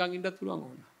තියෙන නිකන් ඉන්නත් පුළුවන්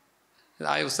වුණා.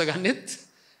 ආයෙ උස්ස ගන්නෙත්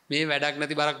මේ වැඩක්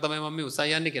නැති බරක් තමයි මම මේ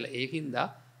උසයි යන්නේ කියලා. ඒකින්ද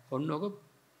ඔන්න ඔක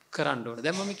කරන්න ඕනේ.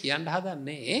 දැන් මම කියන්න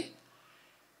හදන්නේ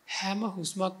හැම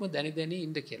හුස්මක්ම දැනි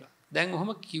ඉන්න කියලා. දැන් ඔහොම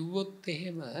කිව්වොත්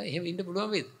එහෙම ඉන්න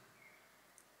පුළුවන් වේද?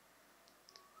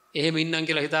 එහෙම ඉන්නම්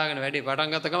කියලා හිතාගෙන වැඩේ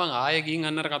පටන් ගත්ත ගමන් ආයෙ ගිහින්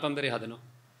අන්නර කතන්දරේ හදනවා.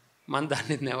 මන්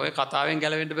දන්නේ නැහැ. ඔය කතාවෙන්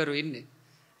ගැලවෙන්න බැරුව ඉන්නේ.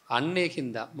 අන්න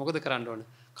ඒකින්ද මොකද කරන්න ඕන?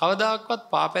 කවදාකවත්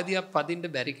පාපැදියක් පදින්න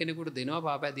බැරි කෙනෙකුට දෙනවා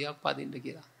පාපැදියක් පදින්න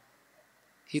කියලා.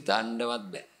 හිතන්නවත්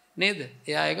බෑ. නේද?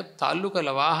 එයා ඒක තල්ලු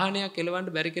කරලා වාහනයක්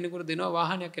එලවන්න බැරි කෙනෙකුට දෙනවා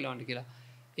වාහනයක් එලවන්න කියලා.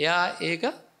 එයා ඒක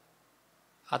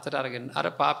අතට අරගෙන අර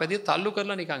පාපැදිය තල්ලු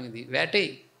කරලා නිකන් ඉදී වැටෙයි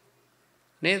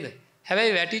නේද?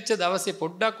 හැබැයි වැටිච්ච දවසේ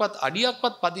පොඩ්ඩක්වත්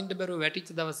අඩියක්වත් පදින්න බැරුව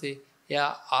වැටිච්ච දවසේ එයා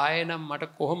ආයෙනම්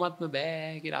මට කොහොමත්ම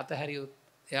බෑ කියලා අතහැරියොත්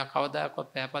එයා කවදාකවත්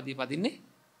පෑපදිය පදින්නේ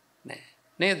නැහැ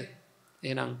නේද?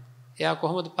 එහෙනම් එයා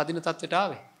කොහොමද පදින තත්ත්වයට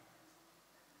ආවේ?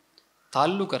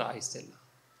 තල්ලු කරා ඉස්සෙල්ලා.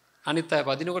 අනිත් අය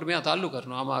පදිනකොට මෙයා තල්ලු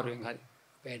කරනවා අමාරුවෙන් හරි.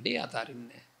 වැඩේ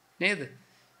අතාරින්නේ නැහැ නේද?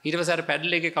 ඊට පස්සේ අර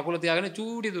පැඩල් එකේ කකුල තියාගෙන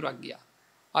චූටි දුරක් ගියා.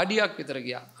 අඩියක් විතර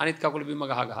ගියා. අනිත් කකුල බිම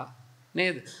ගහ ගහ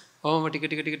නේද? ඔහොම ටික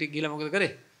ටික ටික ටික ගිහලා මොකද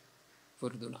කරේ?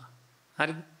 පුරුදුනා.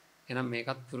 හරිද? එහෙනම්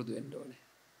මේකත් පුරුදු වෙන්න ඕනේ.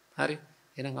 හරි?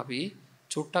 එහෙනම් අපි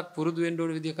චුට්ටක් පුරුදු වෙන්න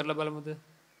ඕන විදිය කරලා බලමුද?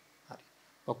 හරි.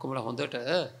 ඔක්කොමලා හොඳට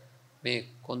මේ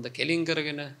කොන්ද කෙලින්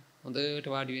කරගෙන හොඳට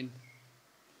වාඩි වෙන්න.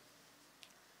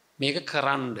 මේක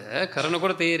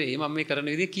කරනකොට තේරෙයි මම මේ කරන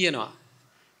විදිය කියනවා.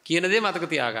 කියන දේ මතක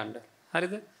තියාගන්න.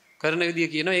 හරිද? කරන විදිය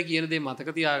කියනවා. ඒ කියන දේ මතක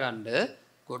තියාගන්න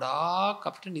ගොඩාක්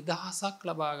අපිට නිදහසක්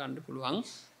ලබා ගන්න පුළුවන්.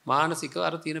 මානසික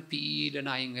අර තියෙන පීඩන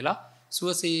අයින් වෙලා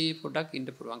සුවසේ පොඩක් ඉන්න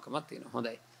පුළුවන්කමක් තියෙනවා.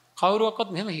 හොඳයි. කවුරුවක්වත්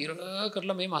මෙහෙම හිර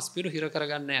කරලා මේ මස්පිරු හිර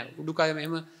කරගන්නේ නැහැ. උඩුකය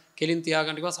මෙහෙම කෙලින්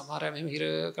තියාගන්න කිව්වා සමහර අය මෙහෙම හිර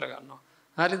කරගන්නවා.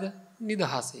 හරිද?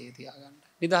 නිදහසේ තියාගන්න.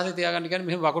 නිදහසේ තියාගන්න කියන්නේ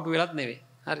මෙහෙම වකුටු වෙලත් නෙවෙයි.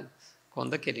 හරිද?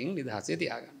 කොන්ද කෙලින් නිදහසේ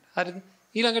තියාගන්න. හරිද?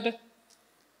 ඊළඟට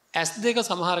S2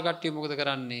 සමහර කට්ටිය මොකද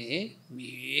කරන්නේ?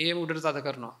 මේ උඩට තද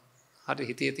කරනවා. හරි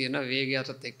හිතේ තියෙන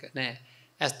වේගයටත් එක්ක නෑ.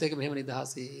 S2 මෙහෙම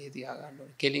නිදහසේ තියාගන්න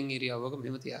ඕනේ. කෙලින් ඉරියව්වක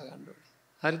මෙහෙම තියාගන්න ඕනේ.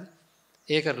 හරිද?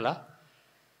 ඒ කරලා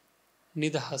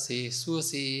නිදහසේ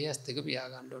සුවසේ S2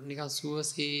 පියාගන්න ඕනේ. නිකන්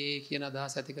සුවසේ කියන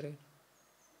අදහස ඇති කරගෙන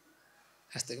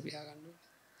S2 පියාගන්න ඕනේ.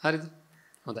 හරිද?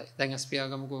 හොඳයි. දැන් S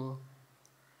පියාගමුකෝ.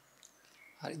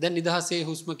 හරි. දැන් නිදහසේ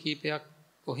හුස්ම කීපයක්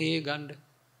ඔහේ ගන්න.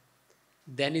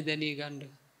 දැනි ගන්න.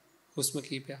 හුස්ම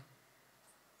කීපයක්.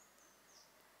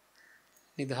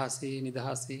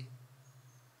 නිදහසේ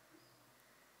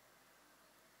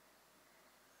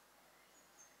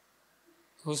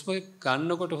හුස්ම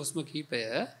ගන්නකොට හුස්ම කීපය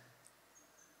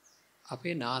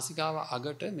අපේ නාසිකාව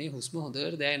අගට මේ හුස්ම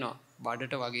හොඳට දැනෙනවා.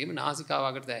 බඩට වගේම නාසිකාව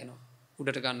අගට දැනෙනවා.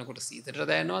 උඩට ගන්නකොට සීතලට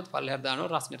දැනෙනවා, පල්ලෙහාට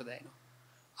දානවා, රස්නෙට දැනෙනවා.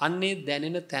 අන්නේ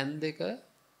දැනෙන තැන් දෙක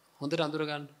හොඳට අඳුර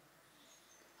ගන්න.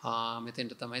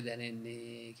 මෙතෙන්ට තමයි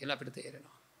දැනෙන්නේ කියලා අපිට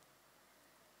තේරෙනවා.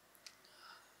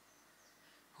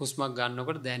 හුස්මක්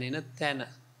ගන්නකොට දැනෙන තැන.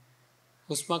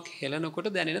 හුස්මක්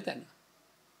හෙලනකොට දැනෙන තැන.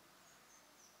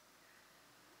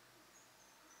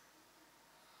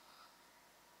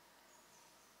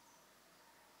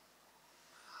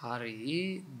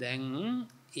 හරි. දැන්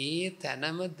ඒ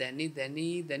තැනම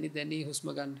දැනි හුස්ම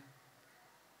ගන්න.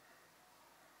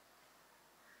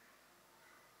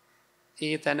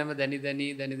 ඒ තැනම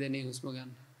දැනි හුස්ම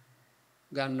ගන්න.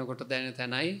 ගන්නකොට දැනෙන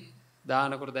තැනයි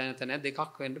දානකොට දැනෙන තැනයි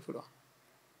දෙකක් වෙන්න පුළුවන්.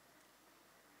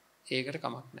 ඒකට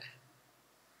කමක් නැහැ.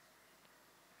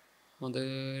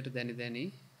 හොඳට දැනි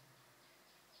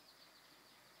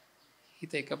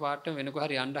හිත එකපාරට වෙනකො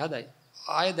හරි යන්න හදයි.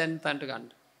 ආයෙ දැන් තන්ට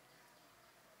ගන්න.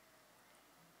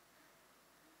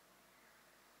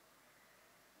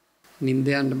 නිින්ද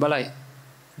යන්න බලයි.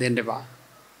 දෙන්න එපා.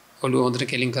 ඔළුව හොඳට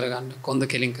කෙලින් කරගන්න. කොන්ද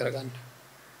කෙලින් කරගන්න.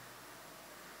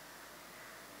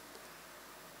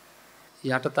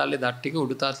 යටතල්ලේ දත් ටික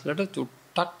උඩු තල්ලට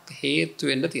චුට්ටක් හේතු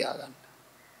වෙන්න තියාගන්න.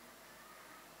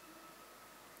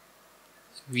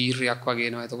 වීරයක් වගේ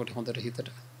එනවා එතකොට හොඳට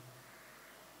හිතට.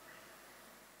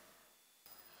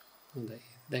 හොඳයි.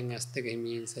 දැන් ඇස් දෙක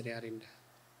හිමින් සැරේ අරින්න.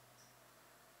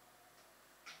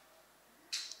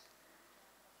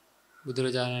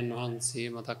 බුදුරජාණන් වහන්සේ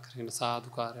මතක් කරගෙන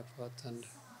සාදුකාරය පවත්වන්න.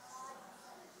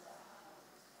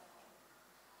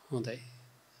 හොඳයි.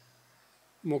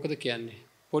 මොකද කියන්නේ?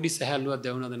 පොඩි සැහැල්ලුවක්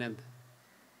දැනුණාද නැද්ද?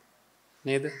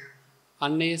 නේද?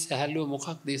 අන්නේ සැහැල්ලුව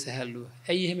මොකක්ද ඒ සැහැල්ලුව?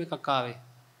 ඇයි එහෙම එකක් ආවේ?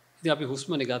 ඉතින් අපි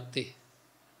හුස්මනේ ගත්තේ.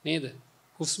 නේද?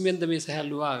 හුස්මෙන්ද මේ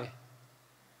සැහැල්ලුව ආවේ.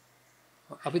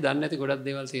 අපි දන්නේ නැති ගොඩක්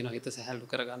දේවල් තියෙනවා හිත සැහැල්ලු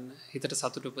කරගන්න. හිතට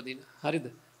සතුට උපදින. හරිද?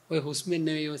 ඔය හුස්මෙන්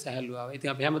නෙවෙයි ඔය සැහැල්ලුව ආවේ. ඉතින්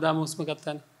අපි හැමදාම හුස්ම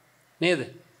ගන්නනේ. නේද?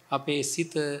 අපේ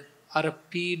සිත අර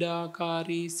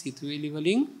පීඩාකාරී සිතුවිලි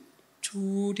වලින්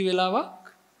චූටි වෙලාවක්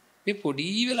මේ පොඩි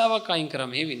වෙලාවක් අයින් කරා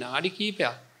මේ විනාඩි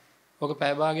කීපයක්. ඔක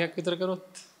පැය භාගයක් විතර කරොත්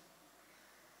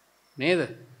නේද?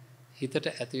 හිතට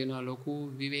ඇති වෙනවා ලොකු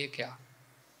විවේකයක්.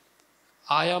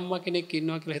 ආයම්ම කෙනෙක්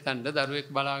ඉන්නවා කියලා හිතන්න දරුවෙක්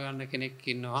බලා ගන්න කෙනෙක්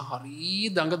ඉන්නවා හරි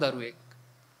දඟ දරුවෙක්.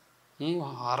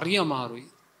 හරි අමාරුයි.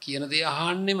 කියන දේ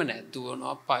අහන්නෙම නැහැ.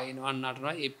 දුවනවා, පයින්නවා,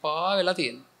 නටනවා එපා වෙලා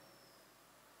තියෙනවා.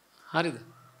 හරිද?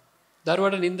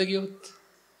 දරුවට නිින්ද ගියොත්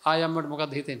ආයම්මට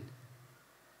මොකද හිතෙන්නේ?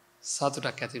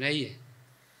 සතුටක් ඇති වෙන ඇයි?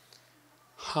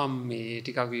 හම්මේ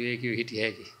ටිකක් විවේකීව හිටිය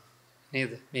හැකි.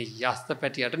 නේද? මේ යස්ත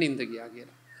පැටියට නිින්ද ගියා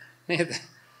කියලා. නේද?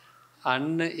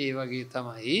 අන්න ඒ වගේ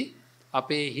තමයි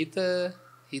අපේ හිත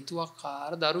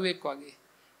හිතුවක්කාර දරුවෙක් වගේ.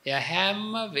 එයා හැම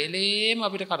වෙලේම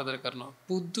අපිට කරදර කරනවා.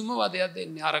 පුදුම වදයක්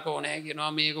දෙන්නේ. අරක ඕනෑ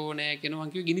කියනවා, මේක ඕනෑ කියනවා,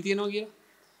 මං කිව්වේ ගිනි තියනවා කියලා.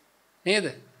 නේද?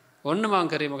 ඔන්න මං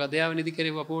කරේ මොකද? එයාව නිදි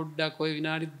කරේවා පොඩ්ඩක් ඔය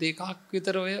විනාඩි 2ක්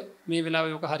විතර ඔය මේ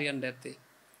වෙලාවේ ඔක හරියන්න ඇත්තේ.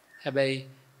 හැබැයි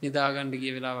නිදාගන්න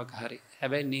ගිය වෙලාවක හරි.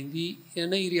 හැබැයි නිදි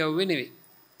යන ඉරියව්වේ නෙවෙයි.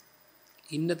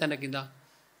 ඉන්න තැනක ඉඳන්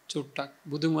චුට්ටක්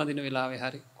බුදුන් වදින වෙලාවේ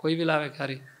හරි කොයි වෙලාවක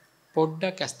හරි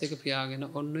පොඩ්ඩක් ඇස් දෙක පියාගෙන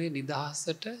ඔන්න ඔය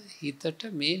නිදහසට හිතට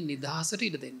මේ නිදහසට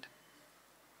ඉඩ දෙන්න.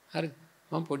 හරි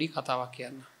මම පොඩි කතාවක්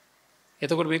කියන්න.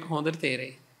 එතකොට මේක හොඳට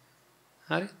තේරෙයි.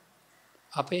 හරි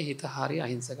අපේ හිත හරි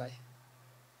අහිංසකයි.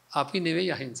 අපි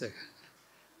නෙවෙයි අහිංසක.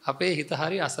 අපේ හිත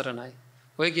හරි අසරණයි.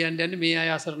 ඔය කියන්නේ මේ අය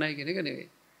අසරණයි කියන එක නෙවෙයි.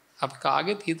 අපි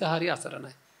කාගෙත් හිත හරි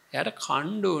අසරණයි. එයාට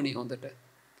කණ්ඩ ඕනි හොඳට.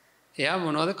 එයා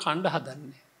මොනවද කණ්ඩ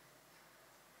හදන්නේ?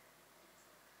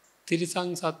 තිරිසං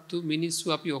සත්තු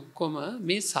මිනිස්සු අපි ඔක්කොම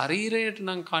මේ ශරීරයට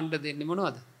නම් කණ්ඩ දෙන්නේ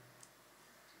මොනවද?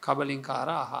 කබලින්කාර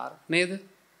ආහාර නේද?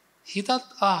 හිතත්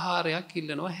ආහාරයක්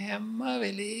ඉල්ලනවා හැම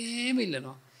වෙලේම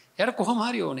ඉල්ලනවා. එයාට කොහොම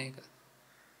හරි ඕනේ ඒක.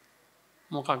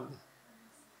 මොකක්ද?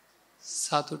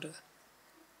 සතුට.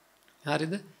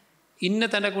 හරිද? ඉන්න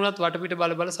තැනකුණත් වටපිට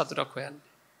බල බල සතුටක්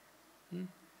හොයන්නේ.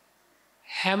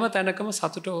 හැම තැනකම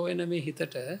සතුට හොයන මේ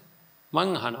හිතට මං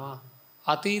අහනවා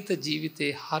අතීත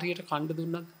ජීවිතේ හරියට කණ්ඩ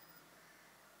දුන්නද?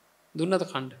 දුන්නද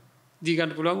කණ්ඩ? දී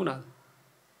ගන්න පුළුවන් වුණාද?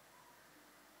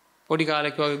 පොඩි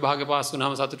කාලේ කිව්වා විභාග පාස්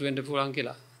වුණාම සතුට වෙන්න පුළුවන්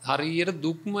කියලා. හරියට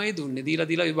දුක්මයි දුන්නේ.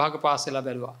 දීලා විභාග පාස් වෙලා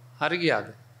බැලුවා. හරි ගියාද?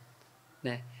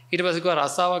 නෑ. ඊට පස්සේ කිව්වා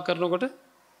රස්සාවක් කරනකොට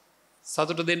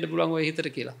සතුට දෙන්න පුළුවන් ඔය හිතට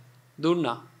කියලා.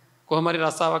 දුන්නා. කොහොම හරි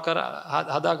රස්සාවක්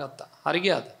හදාගත්තා. හරි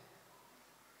ගියාද?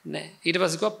 නෑ. ඊට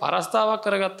පස්සේ කිව්වා පරස්තාවක්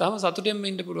කරගත්තාම සතුටෙන්ම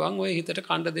ඉන්න පුළුවන් ඔය හිතට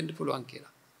කණ්ඩ දෙන්න පුළුවන්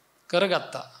කියලා.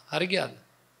 කරගත්තා. හරි ගියාද?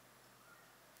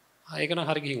 ඒක නම්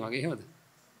හරි ගිහින් වගේ එහෙමද?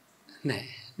 නෑ.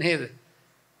 නේද?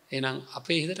 එහෙනම්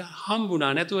අපේ හිතට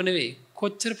හම්බුණා නැතුව නෙවෙයි.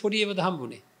 කොච්චර පොඩි ඒවද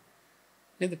හම්බුනේ?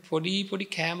 නේද? පොඩි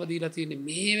කෑම දීලා තියෙන්නේ.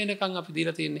 මේ වෙනකන් අපි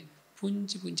දීලා තියෙන්නේ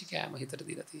පුංචි කෑම හිතට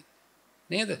දීලා තියෙන්නේ.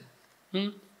 නේද?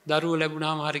 දරුවෝ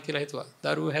ලැබුණාම හරි කියලා හිතුවා.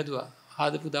 දරුවෝ හැදුවා.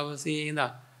 හදපු දවසේ ඉඳන්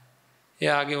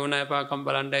එයාගේ ඕනෑපාකම්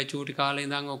බලන්නයි චූටි කාලේ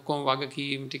ඉඳන් ඔක්කොම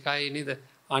වගකීම් ටිකයි නේද?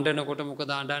 අඬනකොට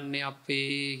මොකද අඬන්නේ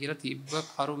අපේ කියලා තිබ්බ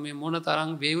කරුමේ මොන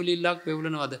තරම් වේවුලිල්ලක්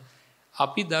වේවුලනවද?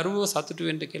 අපි දරුවෝ සතුටු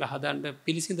වෙන්න කියලා හදන්න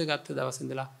පිළිසිඳ ගත්ත දවස්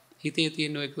ඉඳලා හිතේ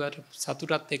තියෙන ඔය කිව්වට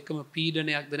සතුටත් එක්කම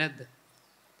පීඩනයක්ද නැද්ද?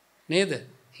 නේද?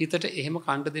 හිතට එහෙම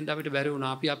කණ්ඩ දෙන්න අපිට බැරි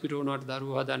වුණා. අපිට ඕනවට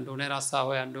දරුවෝ හදන්න ඕනේ, රස්සා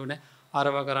හොයන්න ඕනේ,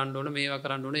 අරව කරන්න ඕනේ, මේවා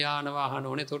කරන්න ඕනේ, යාන වාහන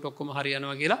ඕනේ. එතකොට ඔක්කොම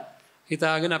හරියනවා කියලා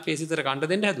හිතාගෙන අපේ සිතට කණ්ඩ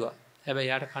දෙන්න හැදුවා. හැබැයි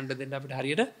යාට කණ්ඩ දෙන්න අපිට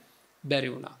හරියට බැරි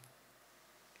වුණා.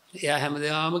 එයා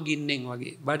හැමදාම ගින්නෙන්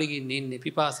වගේ බඩගින්නේ ඉන්නේ,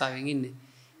 පිපාසාවෙන් ඉන්නේ.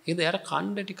 එහෙනම් එයාට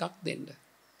කණ්ඩ ටිකක් දෙන්න.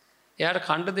 එයාට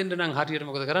කණ්ඩ දෙන්න නම් හරියට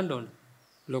මොකද කරන්න ඕන?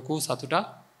 ලොකු සතුටක්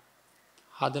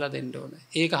හදලා දෙන්න ඕන.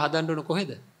 ඒක හදන්න ඕන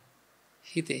කොහෙද?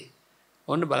 හිතේ.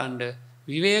 ඔන්න බලන්න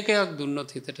විවේකයක්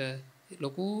දුන්නොත් හිතට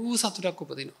ලොකු සතුටක්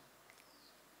උපදිනවා.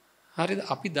 හරිද?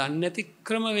 අපි දන්නේ නැති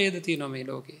ක්‍රමවේද තියෙනවා මේ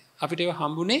ලෝකේ. අපිට ඒව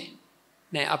හම්බුනේ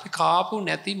නෑ. අපි කාපු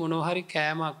නැති මොනවා හරි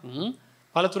කෑමක්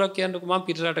පළතුරක් කියන්නකො මම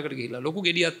පිට රටකට ගිහිල්ලා ලොකු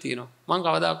ගෙඩියක් තියෙනවා. මම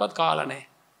කවදාකවත් කාලා නෑ.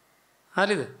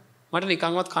 හරිද? මට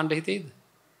නිකන්වත් කන්න හිතෙයිද?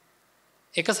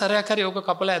 එක සැරයක් හරි ඕක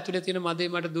කපලා ඇතුලේ තියෙන මදේ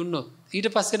මට දුන්නොත් ඊට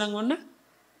පස්සේ නම් ඔන්න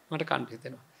මට කන්න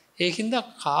හිතෙනවා. ඒකින්ද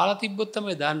කාලා තිබ්බොත්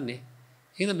තමයි දන්නේ.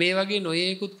 එහෙනම් මේ වගේ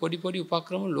නොයේකුත් පොඩි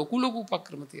උපක්‍රම ලොකු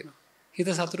උපක්‍රම තියෙනවා. හිත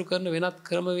සතුටු කරන වෙනත්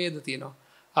ක්‍රමවේද තියෙනවා.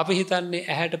 අපි හිතන්නේ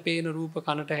ඇහැට පේන රූප,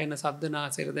 කනට ඇහෙන ශබ්ද,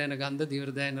 නාසයට දැනෙන ගන්ධ,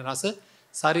 දිවට දැනෙන රස,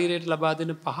 ශරීරයට ලබා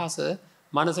දෙන පහස,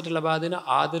 මනසට ලබා දෙන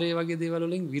ආදරය වගේ දේවල්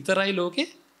වලින් විතරයි ලෝකේ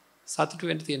සතුටු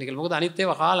වෙන්න තියෙන කියලා. මොකද අනිත්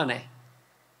ඒවා කාලා නැහැ.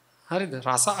 හරිද?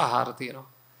 රස ආහාර තියෙනවා.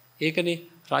 ඒකනේ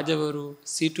රජවරු,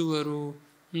 සිටුවරු,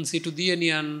 සිටු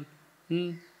දියණියන්,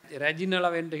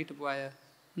 රැජිනලා වෙන්න හිටපු අය,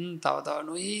 තව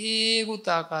නොයේකුත්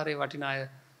ආකාරයේ වටින අය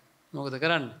මොකද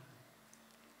කරන්නේ?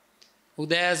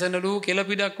 උදෑසනලු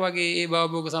කෙලපිඩක් වගේ ඒ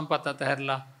භවභෝග සම්පත්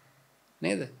අතහැරලා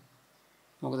නේද?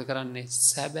 මොකද කරන්නේ?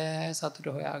 සැබෑ සතුට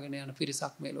හොයාගෙන යන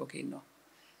පිරිසක් මේ ලෝකේ ඉන්නවා.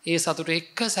 ඒ සතුට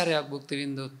එක සැරයක් භුක්ති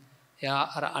විඳොත් එයා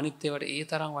අර අනිත් ඒවාට ඒ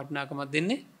තරම් වටිනාකමක්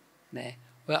දෙන්නේ නැහැ.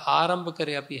 ඔය ආරම්භ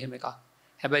කරේ අපි එහෙම එකක්.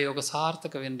 හැබැයි ඔක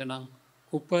සාර්ථක වෙන්න නම්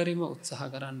උපරිම උත්සාහ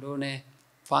කරන්න ඕනේ.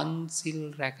 පන්සිල්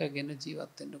රැකගෙන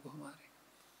ජීවත් වෙන්න කොහොම හරි.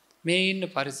 මේ ඉන්න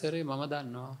පරිසරය මම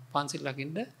දන්නවා පන්සිල්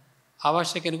රකින්න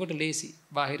අවශ්‍ය කෙනෙකුට ලේසි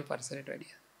බාහිර පරිසරයට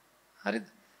වැඩිය. හරිද?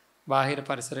 බාහිර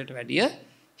පරිසරයට වැඩිය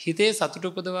හිතේ සතුට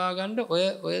උපදවා ගන්න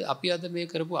ඔය අපි අද මේ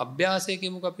කරපු අභ්‍යාසය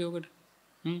කියමුකෝ අපි ඔකට.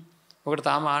 ඔකට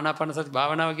තාම ආනාපාන සති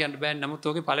භාවනාව කියන්න බෑනේ. නමුත්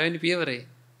ඕකේ පළවෙනි පියවරේ.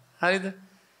 හරිද?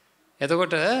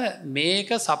 එතකොට මේක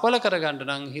සඵල කරගන්න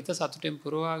නම් හිත සතුටෙන්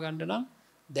පුරවා ගන්න නම්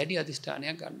දැඩි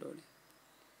අධිෂ්ඨානයක් ගන්න ඕනේ.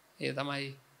 ඒ තමයි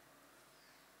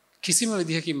කිසිම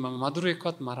විදිහකින් මම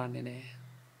මధుරෙක්වත් මරන්නේ නැහැ.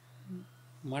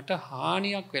 මට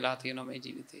හානියක් වෙලා තියෙනවා මේ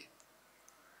ජීවිතේ.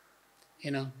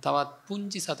 එහෙනම් තවත්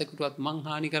පුංචි සතෙකුටවත් මං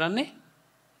හානි කරන්නේ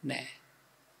නැහැ.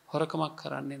 හොරකමක්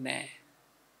කරන්නේ නැහැ.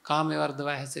 කාමයේ වර්ධව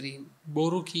හැසිරීම,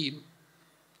 බොරු කීම.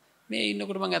 මේ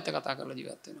ඉන්නකොට මං ඇත්ත කතා කරලා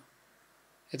ජීවත් වෙනවා.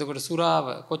 එතකොට සුරාව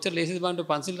කොච්චර ලේසිද බලන්න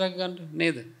පන්සිල් රැක ගන්න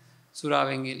නේද?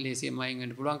 සුරාවෙන් ලේසියෙන් අයින්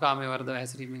වෙන්න පුළුවන්, කාමයේ වර්ධව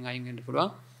හැසිරීමෙන් අයින් වෙන්න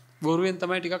පුළුවන්. බොරුවෙන්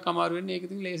තමයි ටිකක් අමාරු වෙන්නේ. ඒක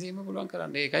ඉතින් ලේසියෙන්ම පුළුවන්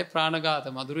කරන්න. ඒකයි ප්‍රාණඝාත,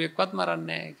 මధుරයෙක්වත් මරන්නේ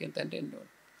නැහැ කියන තැනට එන්න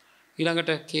ඕනේ.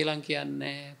 ඊළඟට කේලම්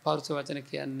කියන්නේ, පරුෂ වචන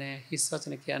කියන්නේ, හිස්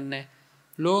වචන කියන්නේ.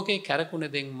 ලෝකේ කැරකුණ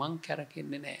දෙන් මං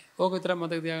කැරකෙන්නේ නැහැ. ඕක විතරක්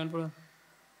මතක තියාගන්න පුළුවන්.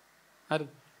 හරි.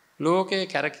 ලෝකේ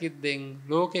කැරකිද්දෙන්,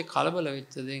 ලෝකේ කලබල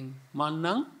වෙච්ච දෙන් මං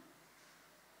නම්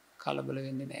කලබල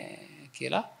වෙන්නේ නැහැ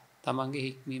කියලා තමන්ගේ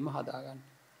හික්මීම හදාගන්න.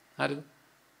 හරිද?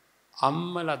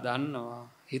 අම්මලා දන්නවා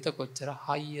හිත කොච්චර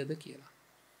හයියද කියලා.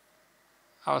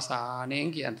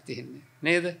 අවසානයෙන් කියන්න තියෙන්නේ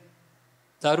නේද?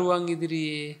 දරුවන්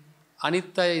ඉදිරියේ,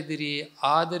 අනිත් අය ඉදිරියේ,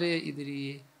 ආදරය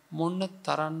ඉදිරියේ මොන්න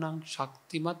තරන්නම්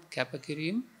ශක්තිමත්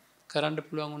කැපකිරීම කරන්න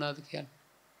පුළුවන් වුණාද කියන්නේ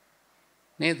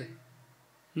නේද?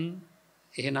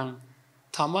 එහෙනම්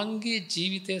තමන්ගේ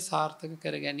ජීවිතය සාර්ථක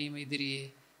කර ගැනීම ඉදිරියේ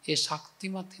ඒ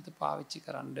ශක්තිමත් හිත පාවිච්චි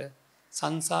කරන්න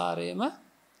සංසාරයේම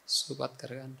සුවපත්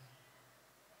කරගන්න.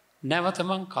 නැවත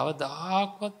මං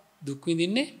කවදාකවත් දුක්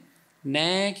විඳින්නේ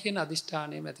නෑ කියන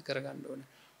අදිෂ්ඨානය ඇති කරගන්න ඕනේ.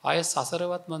 ආය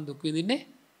සසරවත් මං දුක් විඳින්නේ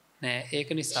නෑ. ඒක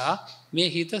නිසා මේ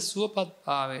හිත සුවපත්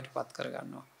භාවයට පත්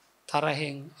කරගන්නවා.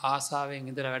 තරහෙන් ආසාවෙන්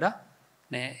ඉඳලා වැඩ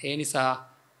නෑ. ඒ නිසා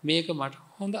මේක මට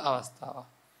හොඳ අවස්ථාවක්.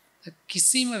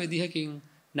 කිසිම විදිහකින්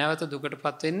නැවත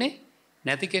දුකටපත් වෙන්නේ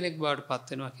නැති කෙනෙක් බවට පත්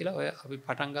වෙනවා කියලා ඔය අපි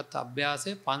පටන් ගත්ත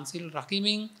අභ්‍යාසය පන්සිල්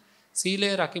රකිමින්, සීලය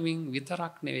රකිමින්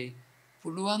විතරක් නෙවෙයි,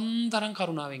 පුළුවන් තරම්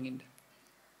කරුණාවෙන් ඉන්න.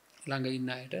 ළඟ ඉන්න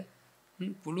අයට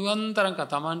පුළුවන් තරම්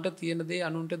තමන්ට තියෙන දේ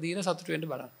අනුන්ට දීලා සතුට වෙන්න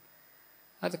බලන්න.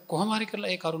 හරි, කොහොම හරි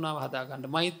කරලා ඒ කරුණාව හදාගන්න,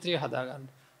 මෛත්‍රිය හදාගන්න.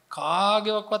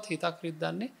 කාගේවත් හිතක්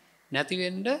රිද්දන්නේ නැති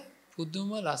වෙන්න පුදුම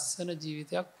ලස්සන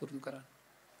ජීවිතයක් පුරුදු කරන්න.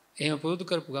 එහෙම පුරුදු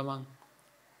කරපු ගමන්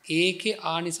ඒකේ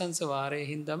ආනිසංස වාරයේ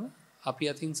හින්දම අපි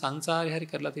අතින් සංසාරේ හරි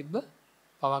කරලා තිබ්බ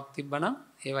පවක් තිබ්බනම්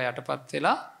ඒවා යටපත්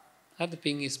වෙලා හරිද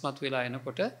පින් ඉස්මතු වෙලා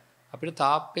එනකොට අපිට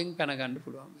තාප්පෙන් පැන ගන්න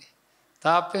පුළුවන් වෙයි.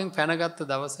 තාප්පෙන් පැනගත්ත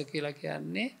දවස කියලා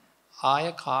කියන්නේ ආය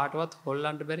කාටවත්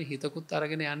හොල්ලන්න බැරි හිතකුත්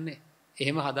අරගෙන යන්නේ.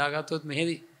 එහෙම හදාගත්තොත්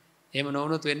මෙහෙදි. එහෙම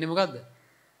නොවුනොත් වෙන්නේ මොකද්ද?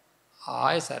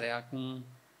 ආය සැරයක්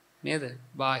නේද?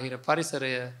 බාහිර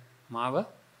පරිසරය මාව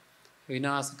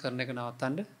විනාශ කරන එක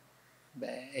නවත්තන්න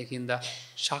බෑ. ඒකින්ද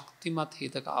ශක්තිමත්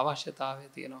හිතක අවශ්‍යතාවය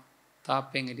තියෙනවා.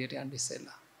 තාප්පෙන් එළියට යන්න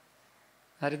ඉස්සෙල්ලා.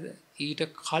 හරිද?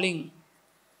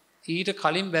 ඊට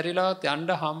කලින් බැරිලාවත් යන්න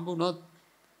හම්බුනොත්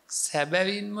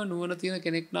සැබවින්ම නුවණ තියෙන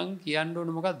කෙනෙක් නම් කියන්න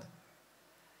ඕන මොකද්ද?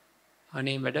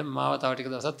 අනේ මැඩම් මාව තව ටික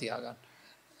දවසක් තියාගන්න.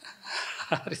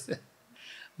 හරිද?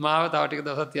 මාව තව ටික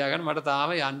දවසක් තියාගන්න, මට තාම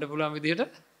යන්න පුළුවන්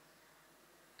විදිහට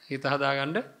හිත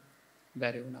හදාගන්න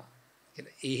බැරි වුණා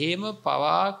කියලා. එහෙම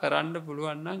පවා කරන්න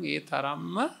පුළුවන් නම් ඒ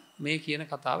තරම්ම මේ කියන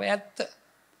කතාව ඇත්ත.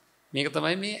 මේක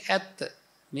තමයි මේ ඇත්ත.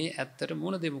 මේ ඇත්තට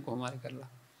මුණ දෙමු කොහොම හරි කරලා.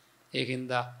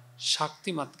 ඒකින්ද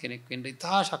ශක්තිමත් කෙනෙක් වෙන්න,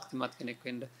 ඉතා ශක්තිමත් කෙනෙක්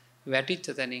වෙන්න, වැටිච්ච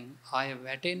තැනින් ආය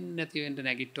වැටෙන්නේ නැති වෙන්න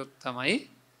නැගිට්ටොත් තමයි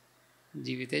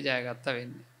ජීවිතේ ජයගත්තා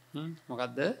වෙන්නේ.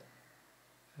 මොකද්ද?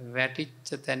 වැටිච්ච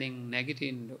තැනින්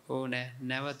නැගිටින්න ඕනේ,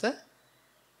 නැවත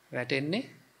වැටෙන්නේ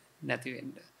නැති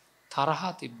වෙන්න. තරහ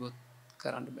තිබ්බොත්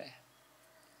කරන්න බෑ.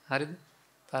 හරිද?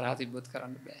 තරහ තිබ්බොත්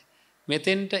කරන්න බෑ.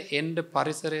 මෙතෙන්ට එන්න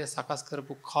පරිසරය සකස්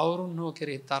කරපු කවුරුන් හෝ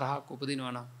කෙරෙහි තරහක්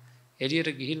උපදිනවා නම්,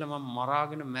 එළියට ගිහිල්ලා මම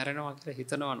මරාගෙන මැරෙනවා කියලා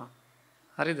හිතනවා නම්,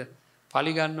 හරිද?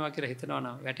 පලි ගන්නවා කියලා හිතනවා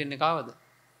නම් වැටෙන්නේ කාවද?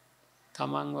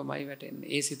 තමන්වමයි වැටෙන්නේ.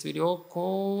 ඒ සිතුවිලි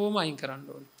ඔක්කොම අයින් කරන්න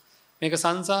ඕනේ. මේක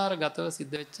සංසාරගතව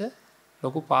සිද්ධ වෙච්ච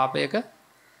ලොකු පාපයක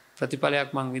ප්‍රතිඵලයක්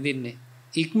මං විඳින්නේ.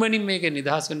 ඉක්මනින් මේකෙන්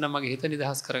නිදහස් වෙන්න මගේ හිත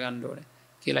නිදහස් කරගන්න ඕනේ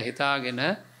කියලා හිතාගෙන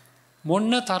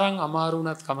මොන්න තරම් අමාරු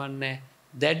වුණත් කමන්නේ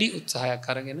දැඩි උත්සාහයක්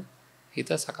අරගෙන හිත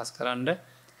සකස් කරන්න.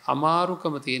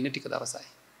 අමාරුකම තියෙන ටික දවසයි.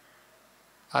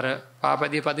 අර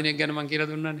පාපදී පදිනෙක් ගැන මං කියලා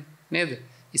දුන්නානේ නේද?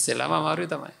 ඉස්සෙල්ලාම අමාරුයි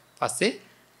තමයි. පස්සේ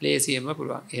ලේසියෙන්ම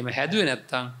පුළුවන්. එහෙම හැදුවේ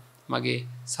නැත්තම් මගේ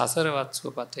සසරවත්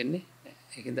සුවපත් වෙන්නේ නැහැ.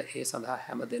 ඒකින්ද ඒ සඳහා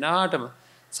හැම දිනාටම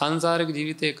සංසාරික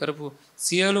ජීවිතයේ කරපු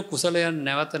සියලු කුසලයන්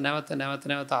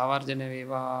නැවත ආවර්ජන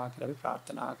වේවා කියලා අපි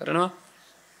ප්‍රාර්ථනා කරනවා.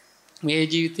 මේ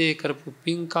ජීවිතයේ කරපු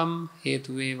පින්කම්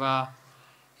හේතු වේවා.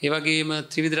 ඒ වගේම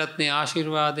ත්‍රිවිධ රත්නයේ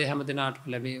ආශිර්වාදය හැම දිනාටම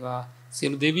ලැබේවා.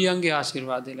 සියලු දෙවියන්ගේ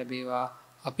ආශිර්වාදය ලැබේවා.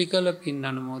 අපි කළ පින්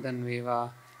අනුමෝදන් වේවා.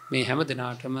 මේ හැම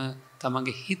දිනාටම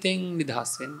තමන්ගේ හිතෙන්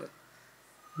නිදහස් වෙන්න.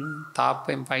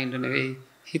 තාප්පෙන් පයින්න නෙවෙයි,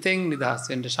 හිතෙන් නිදහස්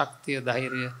වෙන්න ශක්තිය,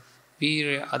 ධෛර්යය,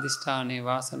 වීරය, අධිෂ්ඨානයේ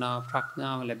වාසනාව,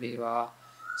 ප්‍රඥාව ලැබේවා.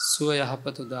 සුව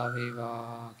යහපත උදා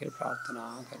වේවා කියලා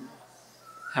ප්‍රාර්ථනා කරනවා.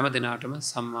 හැම දිනාටම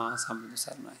සම්මා සම්බුදු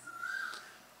සරණයි.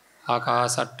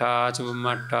 ආකාසට්ටා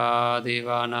චුම්මට්ටා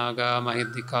දේවා නාග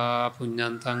මහිද්దికා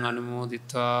පුඤ්ඤන්තං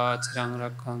අනුමෝදිත්වා චිරං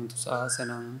රක්ඛන්තු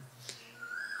ශාසනං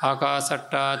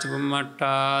ආකාසට්ටා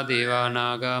චුම්මට්ටා දේවා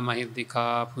නාග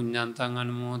මහිද්దికා පුඤ්ඤන්තං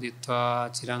අනුමෝදිත්වා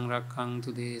චිරං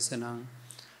රක්ඛන්තු දේශනං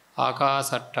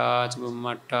ආකාසට්ටා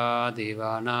චුම්මට්ටා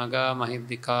දේවා නාග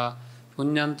මහිද්దికා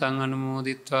පුඤ්ඤන්තං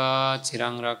අනුමෝදිත්වා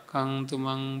චිරං රක්ඛන්තු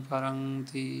මං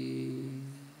පරන්ති.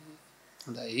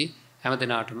 හොඳයි හැම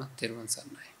දිනාටම තෙරුවන්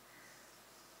සරණයි.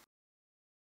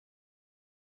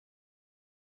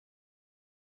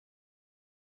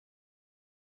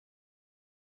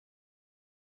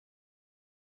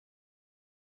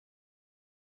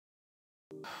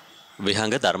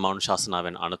 විහංග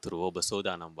ධර්මානුශාසනාවෙන් අනතුරුව ඔබ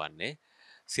සෝදානම් වන්නේ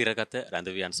සිරගත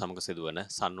රැඳවියන් සමග සිදුවන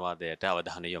සංවාදයට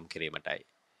අවධානය යොමු කිරීමටයි.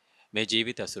 මේ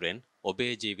ජීවිත ඇසුරෙන්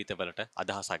ඔබේ ජීවිතවලට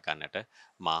අදහසක් ගන්නට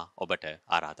මා ඔබට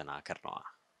ආරාධනා කරනවා.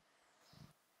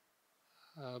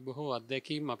 බොහෝ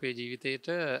අත්දැකීම් අපේ ජීවිතයට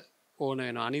ඕන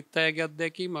වෙනවා. අනිත් අයගේ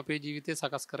අත්දැකීම් අපේ ජීවිතය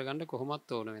සකස් කරගන්න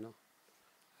කොහොමත් ඕන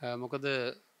වෙනවා. මොකද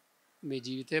මේ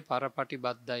ජීවිතේ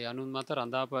පරපටිබද්ධයි. අනුන් මත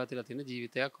රඳා පවතිලා තියෙන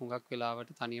ජීවිතයක්. හුඟක්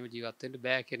වෙලාවට තනියම ජීවත් වෙන්න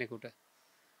බෑ කෙනෙකුට.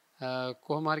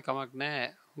 කොහොම හරි කමක් නැහැ.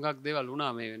 හුඟක් දේවල්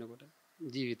වුණා මේ වෙනකොට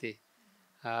ජීවිතේ.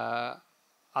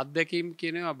 අත්දැකීම්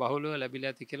කියනවා බහුලව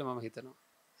ලැබිලා ඇති කියලා මම හිතනවා.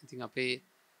 ඉතින් අපේ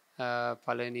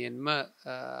පළවෙනියෙන්ම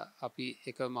අපි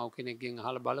එක මව් කෙනෙක්ගෙන්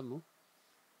අහලා බලමු.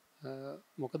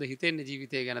 මොකද හිතෙන්නේ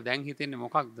ජීවිතය ගැන? දැන් හිතෙන්නේ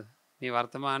මොකක්ද? මේ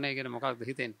වර්තමානය ගැන මොකක්ද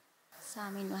හිතෙන්නේ?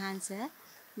 ස්වාමීන් වහන්සේ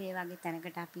මේ වගේ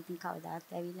තැනකට අපි ඉතින් කවදාවත්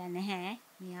ඇවිල්ලා නැහැ.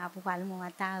 මේ ආපු පළමු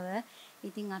වතාව.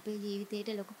 ඉතින් අපේ ජීවිතේට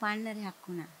ලොකු පන්නරයක්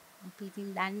වුණා. අපි ඉතින්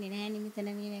දන්නේ නැහැ නේ මෙතන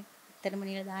මේ උත්තරම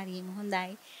නිලධාරියෙම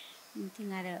හොඳයි.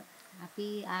 ඉතින් අර අපි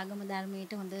ආගම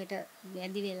ධර්මයට හොඳට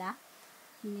වැඩි වෙලා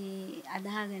මේ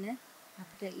අදහගෙන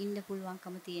අපිට ඉන්න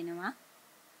පුළුවන්කම තියෙනවා.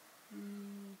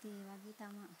 ඉතින් ඒ වගේ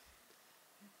තමයි.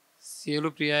 සියලු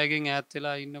ප්‍රියයගෙන් ඈත්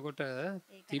වෙලා ඉන්නකොට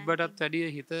තිබ්බටත් වැඩිය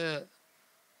හිත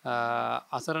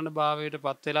අසරණ භාවයට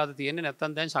පත් වෙලාද තියෙන්නේ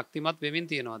නැත්නම් දැන් ශක්තිමත් වෙමින්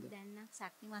තියෙනවද? දැන් නම්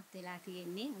ශක්තිමත් වෙලා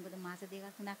තියෙන්නේ. මොකද මාස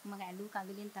දෙකක් තුනක් මම ඇඬු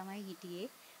කඳුලින් තමයි හිටියේ.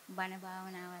 බණ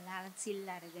භාවනාවල සිල්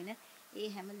අරගෙන ඒ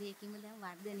හැම දෙයකින්ම දැන්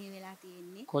වර්ධනය වෙලා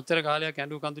තියෙන්නේ. කොච්චර කාලයක්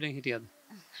ඇඬු කඳුලින් හිටියද?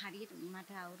 හරියට මට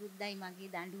අවුරුද්දයි මගේ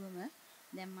දඬුවම.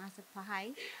 දැන් මාස 5යි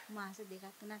මාස දෙකක්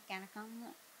තුනක් යනකම්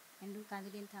ඇඬු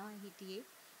කඳුලින් තමයි හිටියේ.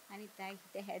 අනිත් අය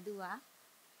හිත හැදුවා.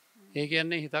 ඒ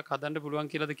කියන්නේ හිතක් හදන්න පුළුවන්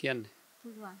කියලාද කියන්නේ?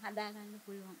 පුළුවන් හදාගන්න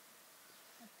පුළුවන්.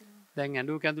 දැන්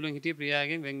ඇඬු කඳුලින් හිටිය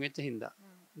ප්‍රියයගෙන් වෙන් වෙච්ච හින්දා.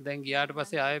 දැන් ගියාට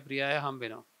පස්සේ ආයෙ ප්‍රියය හම්බ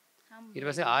වෙනවා. ඊට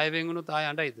පස්සේ ආයෙ වෙන් වුණොත් ආයෙ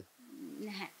අඬයිද?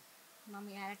 නැහැ. මම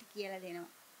යාලට කියලා දෙනවා.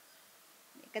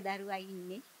 එක දරුවා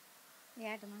ඉන්නේ.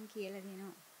 එයාට මම කියලා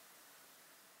දෙනවා.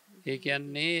 ඒ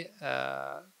කියන්නේ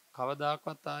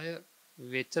කවදාකවත් ආය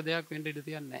වෙච්ච දෙයක් වෙන්න ඉඩ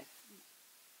තියන්නේ නැහැ.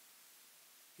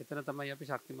 එතන තමයි අපි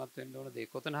ශක්තිමත් වෙන්න ඕන දේ.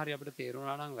 කොතන හරි අපිට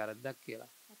තේරුණා නම් වැරද්දක්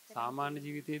කියලා. සාමාන්‍ය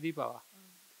ජීවිතයේදී පවා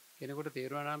කෙනෙකුට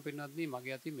තේරුණා නම් පින්නත්දී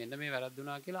මගේ අතින් මෙන්න මේ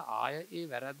වැරද්දුණා කියලා ආය ඒ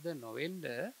වැරද්ද නොවෙන්න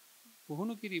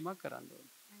පුහුණු කිරීමක් කරන්න ඕන.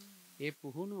 ඒ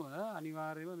පුහුණුව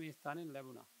අනිවාර්යයෙන්ම මේ ස්ථානෙන්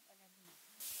ලැබුණා.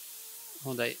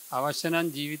 හොඳයි. අවශ්‍ය නම්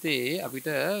ජීවිතේ අපිට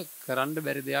කරන්න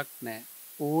බැරි දෙයක් නැහැ.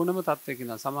 ඕනම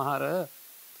තත්වයකින් සමහර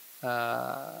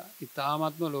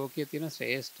ඉතාමත්ම ලෝකයේ තියෙන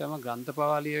ශ්‍රේෂ්ඨම ග්‍රන්ථ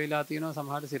පවා ලියවිලා තියෙනවා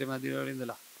සමහර සිරමැදිරි වල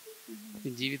ඉඳලා.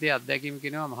 ඉතින් ජීවිතයේ අත්දැකීම්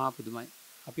කියනවා මහා පුදුමයි.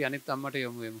 අපි අනිත් අම්මට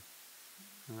යමු වෙමු.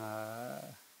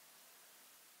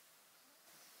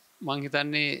 මං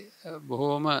හිතන්නේ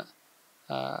බොහෝම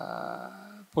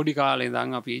පොඩි කාලේ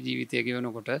ඉඳන් අපි ජීවිතය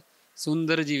ගෙවනකොට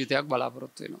සුන්දර ජීවිතයක්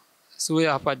බලාපොරොත්තු වෙනවා.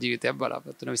 සුවයහපත් ජීවිතයක්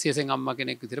බලාපොරොත්තු වෙනවා. විශේෂයෙන් අම්මා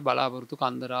කෙනෙක් විදිහට බලාපොරොත්තු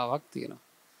කන්දරාවක් තියෙනවා.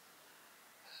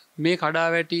 මේ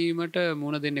කඩාවැටීමට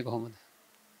මුණ දෙන්නේ කොහොමද?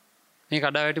 මේ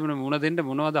කඩාවැටීමට මුණ දෙන්න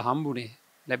මොනවද හම්බුනේ?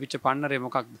 ලැබිච්ච පන්නරේ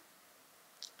මොකක්ද?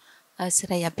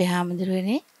 අවසරයි අපේ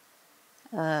හාමුදුරුවනේ.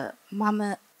 මම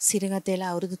සිරගත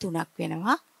වෙලා අවුරුදු 3ක්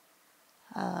වෙනවා.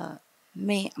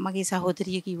 මේ මගේ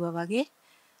සහෝදරිය කිව්වා වගේ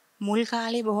මුල්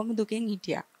කාලේ බොහොම දුකෙන්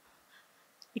හිටියා.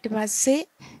 ඊට පස්සේ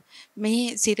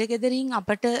මේ සිරගෙදරින්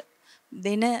අපට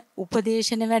දෙන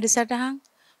උපදේශන වැඩසටහන්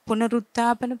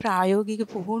පුනරුත්ථාපන ප්‍රායෝගික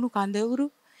පුහුණු කඳවුරු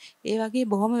ඒ වගේ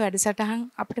බොහොම වැඩසටහන්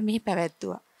අපිට මෙහි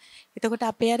පැවැත්තුවා. එතකොට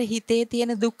අපේ අර හිතේ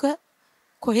තියෙන දුක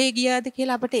කොහේ ගියාද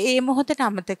කියලා අපිට ඒ මොහොතට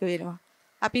අමතක වෙනවා.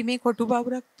 අපි මේ කොටු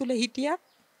බවුරක් තුල හිටියා.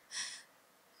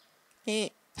 ඒ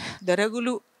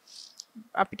දරගුළු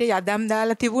අපිට යදම්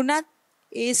දාලා තිබුණත්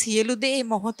ඒ සියලු දේ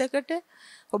මොහොතකට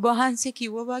ඔබ වහන්සේ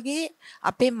කිව්වා වගේ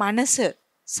අපේ මනස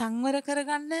සංවර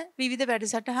කරගන්න විවිධ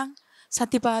වැඩසටහන්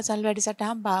සතිපාසල්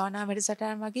වැඩසටහන් භාවනා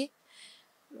වැඩසටහන් වගේ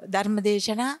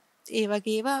ධර්මදේශනා ඒ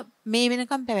වගේ ඒවා මේ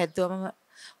වෙනකම් පැවැත්වුවා. මම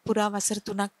පුරා වසර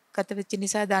 3ක් ගත වෙච්ච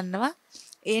නිසා දන්නවා.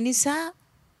 ඒ නිසා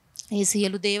මේ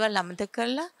සියලු දේවල් අමතක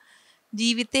කරලා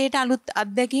ජීවිතේට අලුත්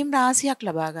අත්දැකීම් රාශියක්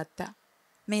ලබා ගත්තා.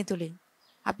 මේ තුලින්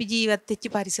අපි ජීවත් වෙච්ච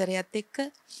පරිසරයත්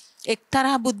එක්ක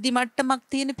එක්තරා බුද්ධි මට්ටමක්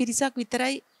තියෙන පිරිසක්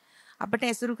විතරයි අපට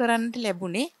ඇසුරු කරන්නට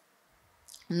ලැබුණේ.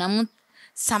 නමුත්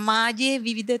සමාජයේ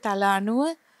විවිධ තල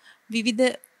අනුව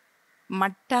විවිධ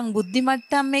මට්ටම් බුද්ධි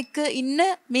මට්ටම් එක්ක ඉන්න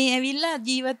මේ ඇවිල්ලා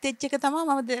ජීවත් වෙච්ච එක තමයි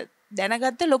මම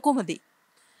දැනගත්ත ලොකුම දේ.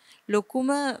 ලොකුම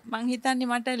මං හිතන්නේ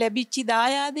මට ලැබිච්ච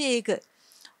දායාදේ ඒක.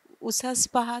 උසස්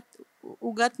පහත්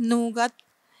උගත් නූගත්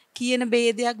කියන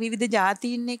ભેදයක් විවිධ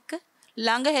ජාතීන් එක්ක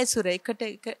ළඟ හැසුර එකට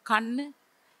කන්න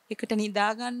එකට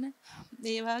නිදා ගන්න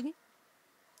ඒ වගේ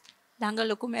ළඟ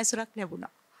ලොකුම ඇසුරක්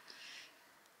ලැබුණා.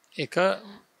 එක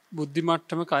බුද්ධි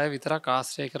මට්ටමක අය විතරක්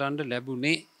ආශ්‍රය කරන්න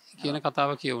ලැබුණේ කියන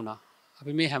කතාව කියවුණා.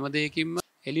 අපි මේ හැම දෙයකින්ම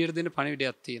එළියට දෙන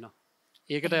පණිවිඩයක් තියෙනවා.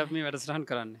 ඒකට අපි මේ වැඩසටහන්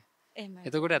කරන්නේ.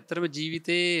 එතකොට ඇත්තටම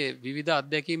ජීවිතේ විවිධ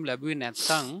අත්දැකීම් ලැබුවේ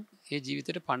නැත්නම් ඒ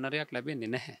ජීවිතේට පන්නරයක් ලැබෙන්නේ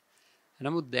නැහැ.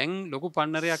 නමුත් දැන් ලොකු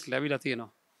පන්නරයක් ලැබිලා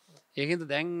තියෙනවා. ඒකෙන්ද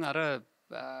දැන් අර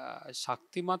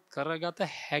ශක්තිමත් කරගත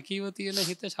හැකිව තියෙන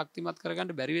හිත ශක්තිමත්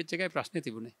කරගන්න බැරි වෙච්ච එකයි ප්‍රශ්නේ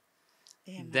තිබුණේ.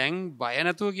 දැන් බය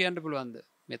නැතුව කියන්න පුළුවන්ද?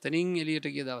 මෙතනින් එළියට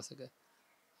ගිය දවසක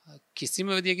කිසිම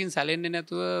විදියකින් සැලෙන්නේ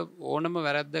නැතුව ඕනම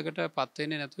වැරැද්දකට පත්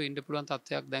වෙන්නේ නැතුව ඉන්න පුළුවන්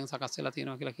තත්ත්වයක් දැන් සකස් වෙලා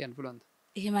තියෙනවා කියලා කියන්න පුළුවන්ද?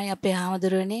 එහෙමයි අපේ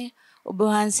ආමදුරනේ ඔබ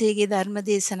වහන්සේගේ ධර්ම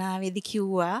දේශනාවේදී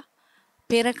කිව්වා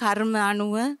පෙර කර්ම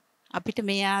අනුව අපිට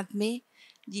මේ ආත්මේ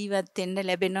ජීවත් වෙන්න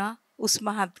ලැබෙනවා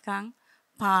උස්මහත්කම්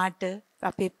පාට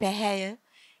අපේ පැහැය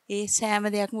ඒ සෑම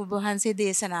දෙයක්ම ඔබ වහන්සේ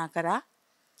දේශනා කරා.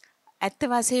 ඇත්ත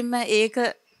වශයෙන්ම ඒක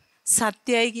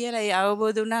සත්‍යයි කියලා ඒ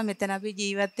අවබෝධ වුණා මෙතන අපි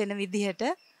ජීවත් වෙන විදිහට.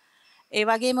 ඒ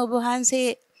වගේම ඔබ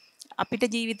වහන්සේ අපිට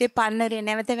ජීවිතේ පන්නරේ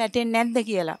නැවත වැටෙන්නේ නැද්ද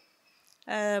කියලා.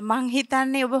 මං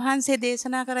හිතන්නේ ඔබ වහන්සේ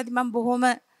දේශනා කරද්දි මම බොහොම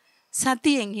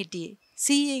සතියෙන් හිටියේ.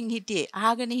 සීයෙන් හිටියේ.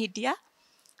 අහගෙන හිටියා.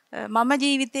 මම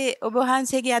ජීවිතේ ඔබ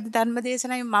වහන්සේගේ අද ධර්ම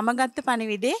දේශනාවෙන් මම ගත්ත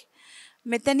පණිවිඩේ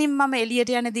මෙතනින් මම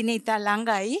එළියට යන දිනේ ඉතා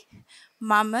ළඟයි.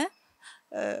 මම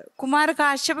කුමාර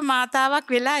කාශ්‍යප මාතාවක්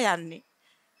වෙලා යන්නේ.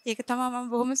 ඒක තමයි මම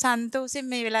බොහොම සන්තෝෂයෙන්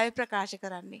මේ වෙලාවේ ප්‍රකාශ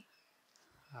කරන්නේ.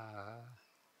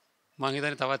 මං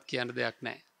හිතන්නේ තවත් කියන්න දෙයක්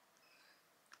නැහැ.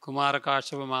 කුමාර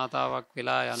කාශ්‍යප මාතාවක්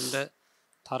වෙලා යන්න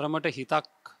තරමට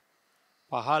හිතක්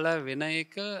පහළ වෙන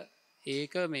එක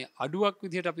ඒක මේ අඩුවක්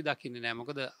විදිහට අපි දකින්නේ නැහැ.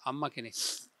 මොකද අම්මා කෙනෙක්.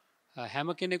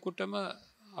 හැම කෙනෙකුටම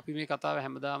අපි මේ කතාව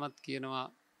හැමදාමත්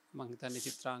කියනවා මං හිතන්නේ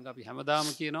චිත්‍රාංග අපි හැමදාම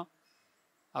කියනවා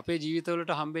අපේ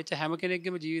ජීවිතවලට හම්බෙච්ච හැම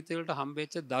කෙනෙක්ගේම ජීවිතවලට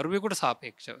හම්බෙච්ච දරුවෙකුට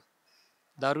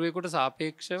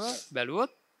සාපේක්ෂව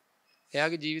බැලුවොත්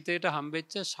එයාගේ ජීවිතයට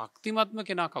හම්බෙච්ච ශක්තිමත්ම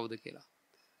කෙනා කවුද කියලා.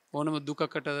 ඕනම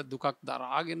දුකකට දුකක්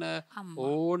දරාගෙන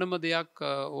ඕනම දෙයක්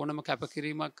ඕනම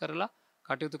කැපකිරීමක් කරලා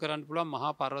කටයුතු කරන්න පුළුවන්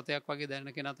මහා පර්වතයක් වගේ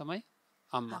දැනෙන කෙනා තමයි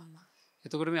අම්මා.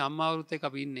 එතකොට මේ අම්මාවරුත් එක්ක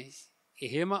අපි ඉන්නේ.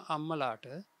 එහෙම අම්මලාට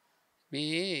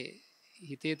මේ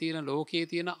හිතේ තියෙන ලෝකයේ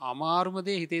තියෙන අමාරුම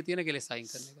දේ හිතේ තියෙන කෙලෙස් අයින්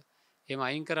කරන එක. එහෙම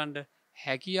අයින් කරන්න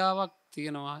හැකියාවක්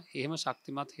තියෙනවා. එහෙම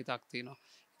ශක්තිමත් හිතක් තියෙනවා.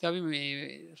 ඉතින් අපි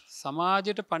මේ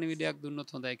සමාජයට පණිවිඩයක් දුන්නොත්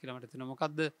හොඳයි කියලා මට හිතෙනවා.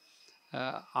 මොකද්ද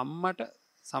අම්මට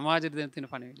සමාජයට දෙන්න තියෙන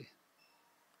පණිවිඩය?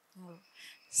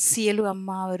 සියලු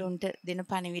අම්මාවරුන්ට දෙන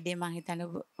පණිවිඩය මම හිතන්නේ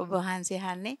ඔබ වහන්සේ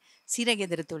අහන්නේ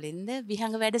සිරගෙදර තුලින්ද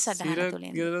විහංග වැඩසටහන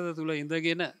තුලින්ද? සිරගෙදර තුල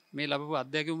ඉඳගෙන මේ ලැබපු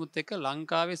අත්දැකීමුත් එක්ක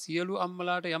ලංකාවේ සියලු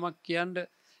අම්මලාට යමක් කියන්න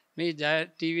මේ ජය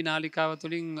ටීවී නාලිකාව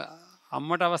තුලින්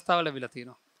අම්මට අවස්ථාව ලැබිලා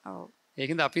තියෙනවා. ඔව්.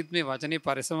 ඒකින්ද අපිත් මේ වචනේ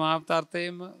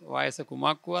පරිසමාප්තාර්ථයෙන්ම වයස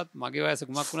කුමක් වුවත් මගේ වයස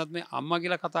කුමක් වුණත් මේ අම්මා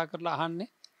කියලා කතා කරලා අහන්නේ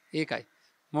ඒකයි.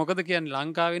 මොකද කියන්නේ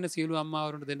ලංකාවේ ඉන්න සියලු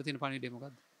අම්මාවරුන්ට දෙන්න තියෙන පණිවිඩය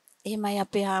මොකද්ද? එහෙමයි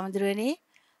අපේ ආමඳුරනේ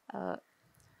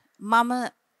මම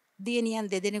දියණියන්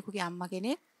දෙදෙනෙකුගේ අම්මා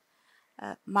කෙනෙක්.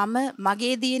 මම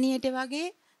මගේ දියණියට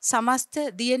වගේ සමස්ත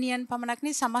දියණියන් පමණක්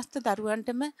නෙවෙයි සමස්ත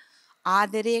දරුවන්ටම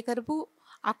ආදරය කරපු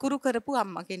අකුරු කරපු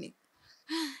අම්මා කෙනෙක්.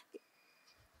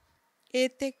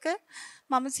 ඒත් එක්ක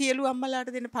මම සියලු අම්මලාට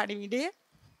දෙන පණිවිඩය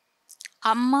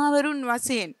අම්මාවරුන්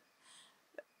වශයෙන්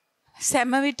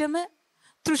සෑම විටම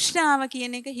තෘෂ්ණාව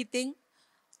කියන එක හිතෙන්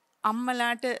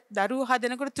අම්මලාට දරුවෝ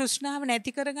හදනකොට තෘෂ්ණාව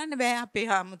නැති කරගන්න බෑ අපේ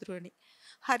ආමුදුරනේ.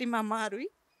 හරිම අමාරුයි.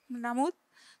 නමුත්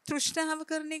තෘෂ්ණාව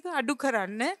කරන එක අඩු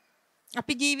කරන්න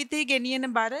අපි ජීවිතේ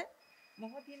ගෙනියන බර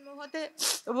මොහොතින් මොහොත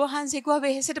ඔබ වහන්සේ කිව්වා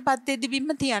වෙහෙසටපත් වෙද්දි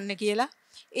බිම්ම තියන්න කියලා.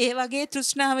 ඒ වගේ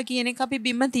තෘෂ්ණාව කියන එක අපි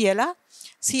බිම්ම තියලා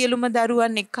සියලුම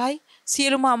දරුවන් එකයි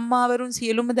සියලුම අම්මාවරුන්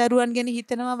සියලුම දරුවන් ගැන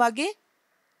හිතනවා වගේ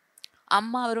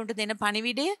අම්මාවරුන්ට දෙන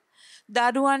පණිවිඩය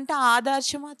දරුවන්ට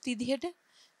ආදර්ශමත් විදිහට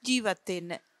ජීවත්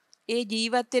වෙන්න. ඒ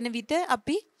ජීවත් වෙන විට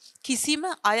අපි කිසිම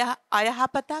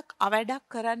අයහපතක් අවැඩක්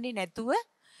කරන්නේ නැතුව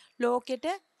ලෝකෙට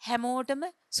හැමෝටම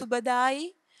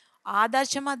සුබදායි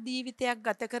ආදර්ශමත් ජීවිතයක්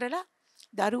ගත කරලා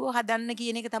දරුවෝ හදන්න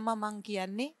කියන එක තමයි මම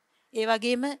කියන්නේ. ඒ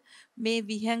වගේම මේ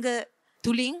විහංග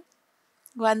තුලින්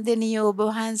වන්දනීය ඔබ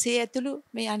වහන්සේ ඇතුළු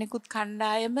මේ අනිකුත්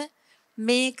කණ්ඩායම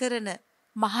මේ කරන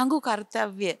මහඟු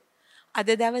කර්තව්‍ය අද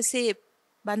දවසේ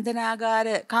බන්ධනාගාර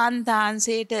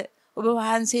කාන්තාංශයට ඔබ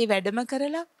වහන්සේ වැඩම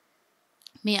කරලා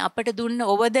මේ අපට දුන්න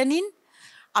ඔවදනින්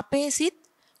අපේ සිත්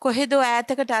කොහෙදෝ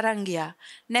ඈතකට අරන් ගියා.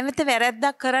 නැවත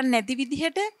වැරැද්දක් කරන්නේ නැති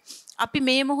විදිහට අපි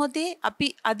මේ මොහොතේ අපි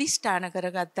අදිෂ්ඨාන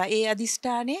කරගත්තා. ඒ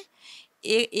අදිෂ්ඨානේ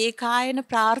ඒ කායන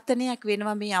ප්‍රාර්ථනයක්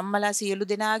වෙනවා මේ අම්මලා සියලු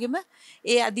දෙනාගෙම.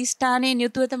 ඒ අදිෂ්ඨානයේ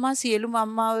යුතුව තමයි සියලුම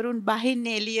අම්මාවරුන්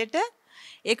බහින්නේ එළියට.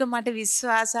 ඒක මට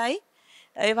විශ්වාසයි.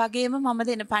 ඒ වගේම මම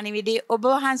දෙන පණිවිඩය ඔබ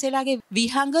වහන්සේලාගේ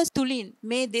විහංග තුලින්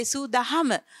මේ දෙසූ දහම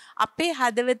අපේ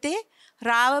හදවතේ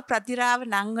රාව ප්‍රතිරාව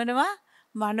නංගනවා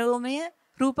මනෝමය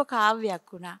රූප කාව්‍යයක්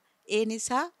වුණා. ඒ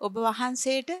නිසා ඔබ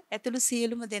වහන්සේට ඇතුළු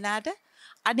සියලුම දෙනාට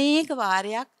අනේක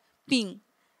වාරයක් පිං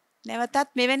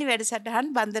නැවතත් මෙවැනි වැඩසටහන්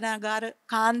බන්ධනාගාර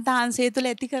කාන්තාංශය තුළ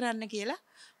ඇති කරන්න කියලා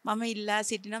මම ඉල්ලා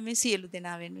සිටිනවා මේ සියලු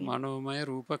දෙනා වෙනුවෙන්. මනෝමය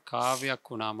රූප කාව්‍යයක්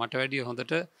වුණා. මට වැඩිය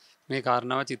හොඳට මේ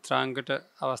කාරණාව චිත්‍රාංගට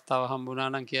අවස්ථාව හම්බුණා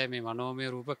නම් කියයි මේ මනෝමය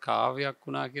රූප කාව්‍යයක්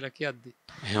වුණා කියලා කියද්දි.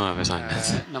 එහෙම අපසන්නස්.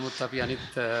 නමුත් අපි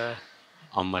අනිත්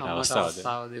අම්මට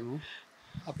අවස්ථාව දෙමු.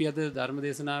 අපි අද ධර්ම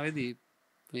දේශනාවේදී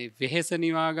මේ වෙහෙස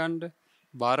නිවා ගන්න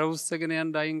බර උස්සගෙන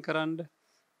යන්න අයින් කරන්න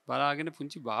බලාගෙන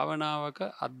පුංචි භාවනාවක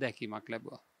අත්දැකීමක්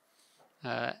ලැබුවා.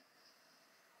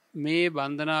 මේ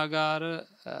බන්ධනාගාර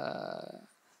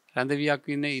රැඳවියක්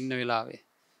ඉන්න වෙලාවේ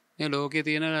මේ ලෝකේ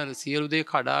තියෙන සියලු දේ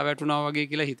කඩා වැටුණා වගේ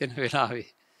කියලා හිතෙන වෙලාවේ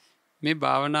මේ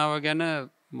භාවනාව ගැන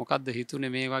මොකද්ද හිතුනේ?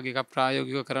 මේ වගේ එකක්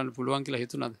ප්‍රායෝගිකව කරන්න පුළුවන් කියලා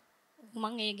හිතුණාද?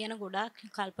 මම ඒ ගැන ගොඩාක්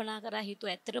කල්පනා කරා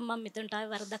හිතුවා. ඇත්තටම මම මෙතනට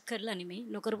ආවේ වරදක් කරලා නෙමෙයි.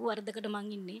 නොකරපු වරදකට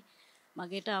මං ඉන්නේ.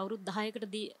 මගේට අවුරුදු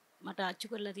 10කටදී මට ආච්චු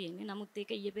කරලා තියෙන්නේ. නමුත්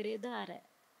ඒක ඊයේ පෙරේද අර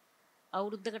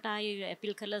අවුරුද්දකට ආයේ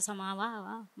ඇපිල් කරලා සමාව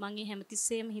ආවා. මං ඒ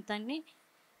හැමතිස්සෙම හිතන්නේ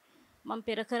මම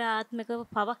පෙර කර ආත්මික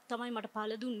පවක් තමයි මට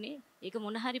පාල දුන්නේ. ඒක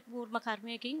මොන හරි පූර්ව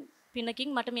කර්මයකින් පිනකින්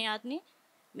මට මේ ආත්මේ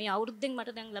මේ අවුරුද්දෙන්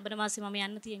මට දැන් ලබන මාසේ මම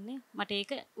යන්න තියෙන්නේ. මට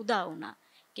ඒක උදා වුණා.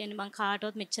 කියන්නේ මං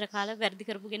කාටවත් මෙච්චර කාලයක් වැරදි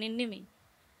කරපු කෙනෙක් නෙමෙයි.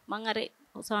 මං අර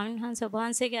ස්වාමීන් වහන්සේ ඔබ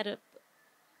වහන්සේගේ අර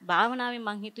භාවනාවෙන්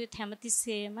මං හිතුවේ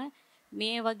හැමතිස්සෙම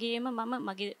මේ වගේම මම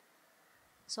මගේ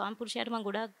ස්වාම පුරුෂයාට මං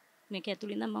ගොඩාක් මේක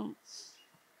ඇතුළේ ඉඳන් මම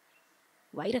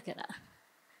වෛර කරා.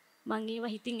 මං ඒව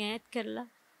හිතින් ඈත් කරලා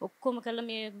ඔක්කොම කළා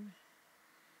මේ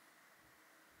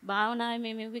භාවනාවේ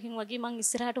මේ මේකකින් වගේ මං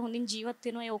ඉස්සරහට හොඳින් ජීවත්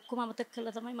වෙනවා. ඒ ඔක්කොම අමතක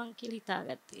කළා තමයි මං කියලා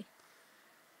හිතාගත්තේ.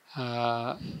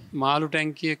 මාළු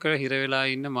ටැංකියක හිර වෙලා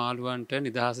ඉන්න මාළුවන්ට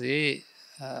නිදහසේ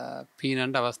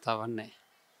පීනන්න අවස්ථාවක් නැහැ.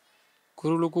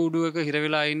 කුරුළු කූඩුවක හිර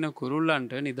වෙලා ඉන්න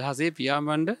කුරුල්ලන්ට නිදහසේ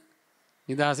පියාඹන්න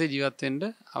නිදහසේ ජීවත් වෙන්න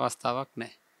අවස්ථාවක්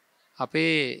නැහැ.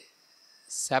 අපේ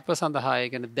සැප සඳහා ඒ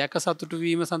කියන්නේ දැක සතුටු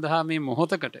වීම සඳහා මේ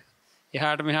මොහොතකට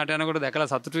එහාට මෙහාට යනකොට දැකලා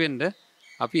සතුටු වෙන්න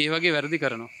අපි ඒ වගේ වැරදි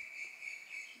කරනවා.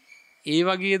 ඒ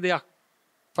වගේ දෙයක්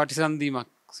ප්‍රතිසන්දීමක්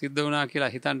සිද්ධ වුණා කියලා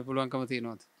හිතන්න පුළුවන්කම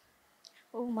තියෙනවද?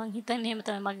 ඔව් මං හිතන්නේ එහෙම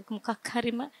තමයි. මගේ මොකක්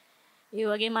හරිම ඒ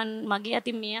වගේ මගේ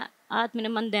අතින් මේ ආත්මෙන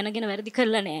මං දැනගෙන වැරදි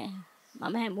කරලා නෑ.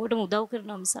 මම හැමෝටම උදව්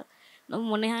කරනවා මිසක්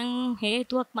මොනහන්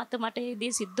හේතුවක් මත මට මේ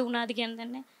දේ සිද්ධ වුණාද කියන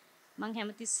දන්නේ. මං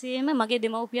හැමතිස්සෙම මගේ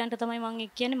දෙමව්පියන්ට තමයි මං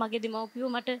කියන්නේ මගේ දෙමව්පියෝ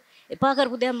මට එපා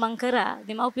කරපු දෙයක් මං කරා.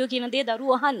 දෙමව්පියෝ කියන දේ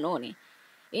දරුවෝ අහන්න ඕනේ.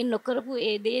 ඒ නොකරපු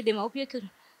ඒ දේ දෙමව්පියෝ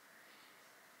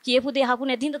කියපු දේ අහපු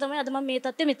නැති හින්දා තමයි අද මම මේ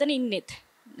තත්ත්වෙ මෙතන ඉන්නෙත්.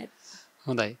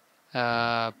 හොඳයි.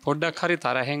 පොඩ්ඩක් හරි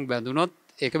තරහෙන් බැඳුනොත්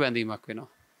ඒක බැඳීමක් වෙනවා.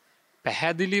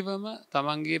 පැහැදිලිවම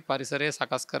තමන්ගේ පරිසරය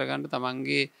සකස් කරගන්න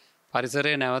තමන්ගේ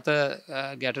පරිසරය නැවත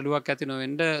ගැටලුවක් ඇති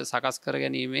නොවෙන්න සකස් කර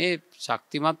ගැනීමේ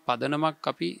ශක්තිමත් පදනමක්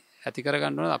අපි ඇති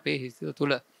කරගන්න ඕන අපේ හිත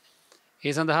තුළ.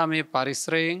 ඒ සඳහා මේ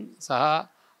පරිසරයෙන් සහ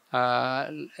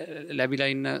ලැබිලා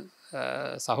ඉන්න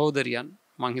සහෝදරියන්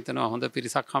මං හිතනවා හොඳ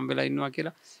පිරිසක් හම්බෙලා ඉන්නවා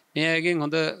කියලා. මේ අයගෙන්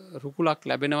හොඳ රුකුලක්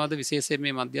ලැබෙනවද විශේෂයෙන්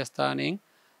මේ මධ්‍යස්ථානයෙන්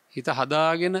හිත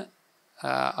හදාගෙන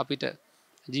අපිට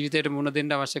ජීවිතයට මුණ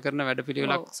දෙන්න අවශ්‍ය කරන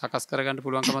වැඩපිළිවෙලක් සකස් කරගන්න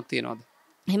පුළුවන්කමක් තියෙනවද?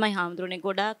 එහෙමයි හාමුදුරනේ.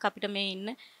 ගොඩාක් අපිට මේ ඉන්න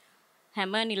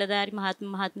හැම නිලධාරි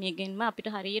මහත්මියගෙන්ම අපිට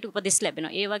හරියට උපදෙස්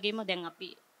ලැබෙනවා. ඒ වගේම දැන් අපි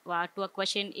වාටුවක්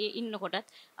වශයෙන් ඒ ඉන්නකොටත්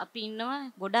අපි ඉන්නවා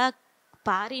ගොඩාක්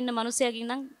පාරේ ඉන්න මිනිස්සුයගෙන්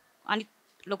නම් අනිත්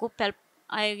ලොකු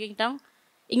අයගෙන් නම්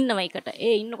ඉන්නවා එකට.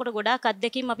 ඒ ඉන්නකොට ගොඩාක්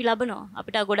අත්දැකීම් අපි ලබනවා.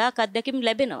 අපිට ගොඩාක් අත්දැකීම්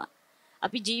ලැබෙනවා.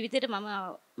 අපි ජීවිතේට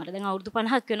මට දැන් අවුරුදු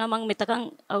 50ක් වෙනවා. මම මෙතකන්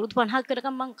අවුරුදු 50ක්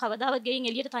කරකම් මම කවදාවත් ගෙයින්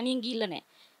එළියට තනියෙන් ගිහිල්ලා නැහැ.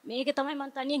 මේක තමයි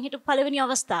මම තනියෙන් හිටපු පළවෙනි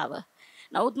අවස්ථාව.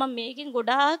 නමුත් මම මේකෙන්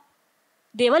ගොඩාක්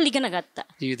දේවල් ඉගෙන ගත්තා.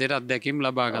 ජීවිතේට අත්දැකීම්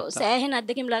ලබා ගත්තා. සෑහෙන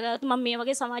අත්දැකීම් ලබා ගත්තා. මම මේ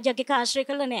වගේ සමාජයක් එක්ක ආශ්‍රය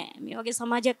කළා නෑ. මේ වගේ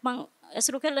සමාජයක් මම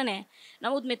ඇසුරු කළා නෑ.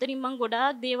 නමුත් මෙතනින් මම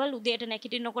ගොඩාක් දේවල් උදේට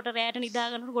නැගිටිනකොට රැයට නිදා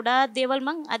ගන්නකොට ගොඩාක් දේවල්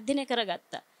මම අධ්‍යයනය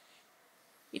කරගත්තා.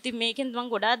 ඉතින් මේකෙන් මම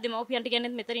ගොඩාක් දෙමව්පියන්ට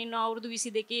කියන්නේ මෙතන ඉන්න අවුරුදු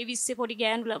 22 20 පොඩි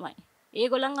ගෑනු ළමයි.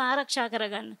 ඒගොල්ලන් ආරක්ෂා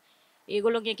කරගන්න.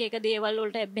 ඒගොල්ලෝගේ එක එක දේවල්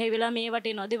වලට ඇබ්බැහි වෙලා මේවට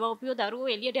එනවා. දෙමව්පියෝ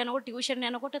දරුවෝ එළියට යනකොට ටියුෂන්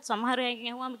යනකොට සමහර අය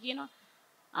කියවම කියනවා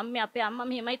අම්මේ අපේ අම්මා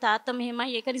මෙහෙමයි තාත්තා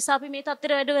මෙහෙමයි ඒක නිසා අපි මේ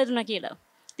තත්ත්වෙට වැඩ වැදුනා කියලා.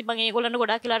 ඉතින් මම ඒගොල්ලන්ට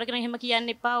ගොඩාක් වෙලාවට කියන එහෙම කියන්න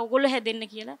එපා. ඕගොල්ලෝ හැදෙන්න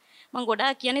කියලා. මම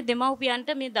ගොඩාක් කියන්නේ දෙමව්පියන්ට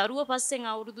මේ දරුවෝ පස්සෙන්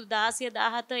අවුරුදු 16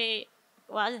 17 ඒ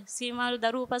සීමාවල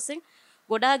දරුවෝ පස්සෙන්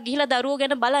ගොඩාක් ගිහිලා දරුවෝ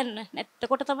ගැන බලන්න.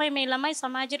 නැත්නම් තමයි මේ ළමයි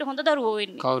සමාජයට හොඳ දරුවෝ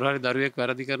වෙන්නේ. කවුරු හරි දරුවෙක්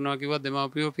වැරදි කරනවා කිව්වොත්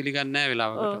දෙමාපියෝ පිළිගන්නේ නැහැ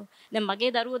වෙලාවකට. දැන්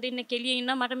මගේ දරුවෝ දෙන්නේ කෙලියේ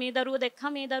ඉන්නවා. මට මේ දරුවෝ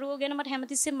දැක්කම මේ දරුවෝ ගැන මට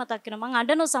හැමතිස්සෙම මතක් වෙනවා. මං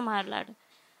අඬනවා සමහරලාට.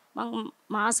 මං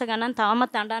මාස ගණන්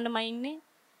තාමත් අඬන්නම ඉන්නේ.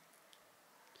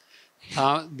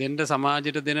 දෙන්න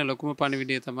සමාජයට දෙන ලොකුම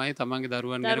පණිවිඩය තමයි තමන්ගේ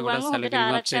දරුවන් ගැන ගොඩක් සැලකිලිමත්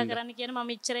ආරක්ෂා කරන්න කියන මම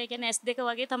ඉච්චරයි කියන්නේ S2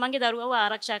 වගේ තමන්ගේ දරුවව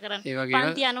ආරක්ෂා කරන්න.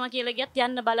 පන්ති යනවා කියලා ගියත්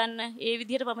යන්න බලන්න. ඒ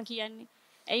විදිහට මම කියන්නේ.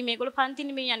 ඇයි මේගොල්ලෝ පන්ති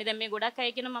නෙමෙයි යන්නේ. දැන් මේ ගොඩක්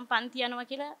අය කියන මම පන්ති යනවා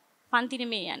කියලා පන්ති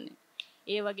නෙමෙයි යන්නේ.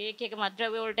 ඒ වගේ එක එක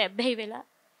මද්ද්‍රව්‍ය වලට ඇබ්බැහි වෙලා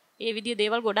ඒ විදිහ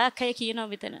දේවල් ගොඩාක් අය කියනවා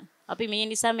මෙතන. අපි මේ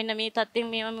නිසා මෙන්න මේ තත්ත්වෙන්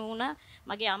මේවම වුණා.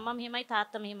 මගේ අම්මා මෙහෙමයි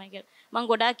තාත්තා මෙහෙමයි කියලා. මම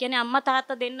ගොඩාක් කියන්නේ අම්මා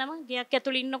තාත්තා දෙන්නම ගෙයක්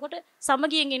ඇතුළේ ඉන්නකොට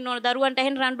සමගියෙන් ඉන්න ඕන. දරුවන්ට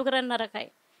ඇහෙන රණ්ඩු කරන්න නරකයි.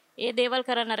 ඒ දේවල්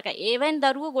කරන්න නරකයි. ඒවෙන්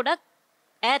දරුවෝ ගොඩක්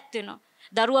ඈත් වෙනවා.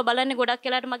 දරුවා බලන්නේ ගොඩක්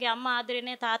වෙලාට මගේ අම්මා ආදරේ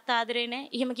නැහැ තාත්තා ආදරේ නැහැ.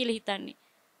 එහෙම කියලා හිතන්නේ.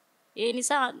 ඒ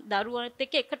නිසා දරුවන්ත්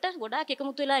එක්ක එකට ගොඩාක්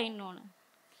එකමුතු වෙලා ඉන්න ඕන.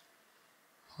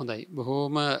 හොඳයි.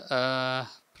 බොහෝම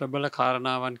ප්‍රබල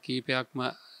කාරණාවන් කීපයක්ම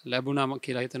ලැබුණාම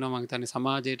කියලා හිතනවා. මම හිතන්නේ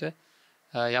සමාජයට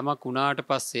යමක් වුණාට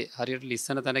පස්සේ හරියට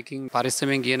ලිස්සන තැනකින්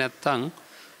පරිස්සමෙන් ගියේ නැත්තම්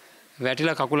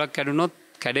වැටිලා කකුලක් කැඩුනොත්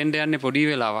කැඩෙන්න යන්නේ පොඩි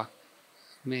වෙලාවක්.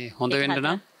 මේ හොඳ වෙන්න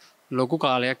නම් ලොකු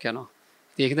කාලයක් යනවා.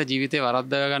 ඒකද ජීවිතේ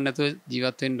වරද්දා ගන්න නැතුව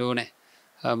ජීවත් වෙන්න ඕනේ.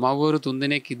 මව්වරු 3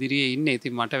 දෙනෙක් ඉදිරියේ ඉන්නේ.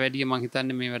 ඉතින් මට වැඩිය මං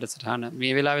හිතන්නේ මේ වැඩසටහන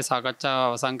මේ වෙලාවේ සාකච්ඡාව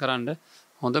අවසන් කරන්න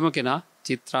හොඳම කෙනා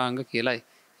චිත්‍රාංග කියලායි.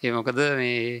 ඒ මොකද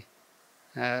මේ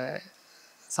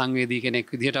සංවේදී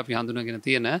කෙනෙක් විදිහට අපි හඳුනගෙන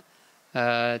තියෙන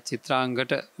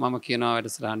චිත්‍රාංගට මම කියනවා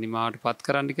වැඩසටහන නිමාවට පත්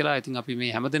කරන්න කියලා. ඉතින් අපි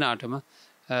මේ හැමදෙනාටම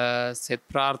සෙත්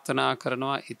ප්‍රාර්ථනා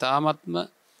කරනවා ඊ타මත්ම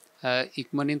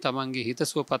ඉක්මනින් තමන්ගේ හිත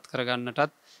සුවපත්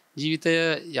කරගන්නටත් ජීවිතය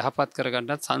යහපත්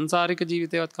කරගන්නටත් සංසාරික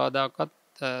ජීවිතයවත් කවදාකවත්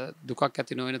දුකක්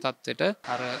ඇති නොවන තත්ත්වයට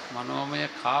අර මනෝමය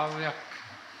කාව්‍යයක්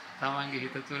තමන්ගේ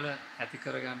හිත තුළ ඇති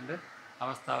කරගන්න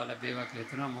අවස්ථාව ලැබේවා කියලා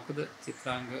හිතනවා. මොකද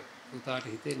චිත්‍රාංග පුතාට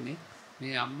හිතෙන්නේ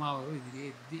මේ අම්මාවරු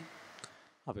ඉදිරියේ ඉද්දී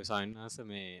අපේ සායනස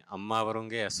මේ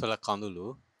අම්මාවරුන්ගේ ඇස්වල කඳුළු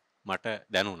මට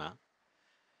දැනුණා.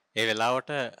 ඒ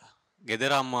වෙලාවට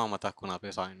ගෙදර අම්මාව මතක් වුණා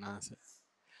අපේ සායනස.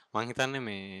 මං හිතන්නේ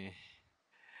මේ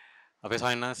අපේ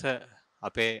සායනස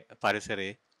අපේ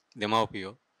පරිසරයේ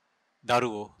දෙමව්පියෝ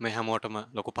දරුවෝ මේ හැමෝටම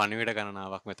ලොකු පණිවිඩ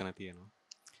ගණනාවක් මෙතන තියෙනවා.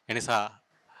 එනිසා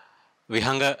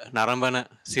විහංග නරඹන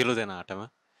සියලු දෙනාටම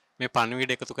මේ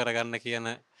පණිවිඩ එකතු කරගන්න කියන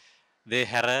දේ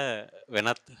හැර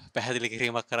වෙනත් පැහැදිලි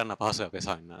කිරීමක් කරන්න අපහසුයි අපේ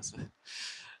සාමිනාස.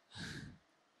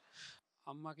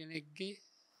 අම්මා කෙනෙක්ගේ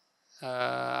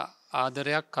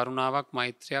ආදරයක් කරුණාවක්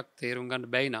මෛත්‍රියක් තේරුම් ගන්න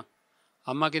බැයි නම්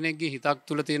අම්මා කෙනෙක්ගේ හිතක්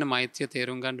තුළ තියෙන මෛත්‍රිය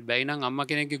තේරුම් ගන්න බැයි නම් අම්මා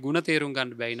කෙනෙක්ගේ ගුණ තේරුම්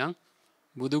ගන්න බැයි නම්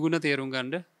බුදු ගුණ තේරුම්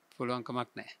ගන්න පුළුවන්කමක්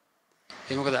නැහැ.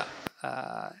 ඒ මොකද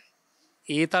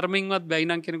ඒ තරමින්වත් බැයි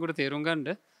නම් කෙනෙකුට තේරුම් ගන්න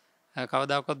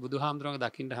කවදාකවත් බුදුහාමුදුරුවෝ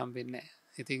දකින්න හම්බෙන්නේ නැහැ.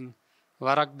 ඉතින්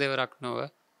වරක් දෙවරක් නොව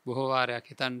බොහෝ වාරයක්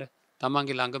හිතන්න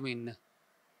තමන්ගේ ළඟම ඉන්න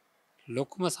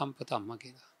ලොකුම සම්පත අම්මා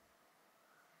කියලා.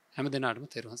 හැම දිනාටම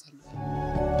තෙරුවන්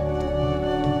සරණයි.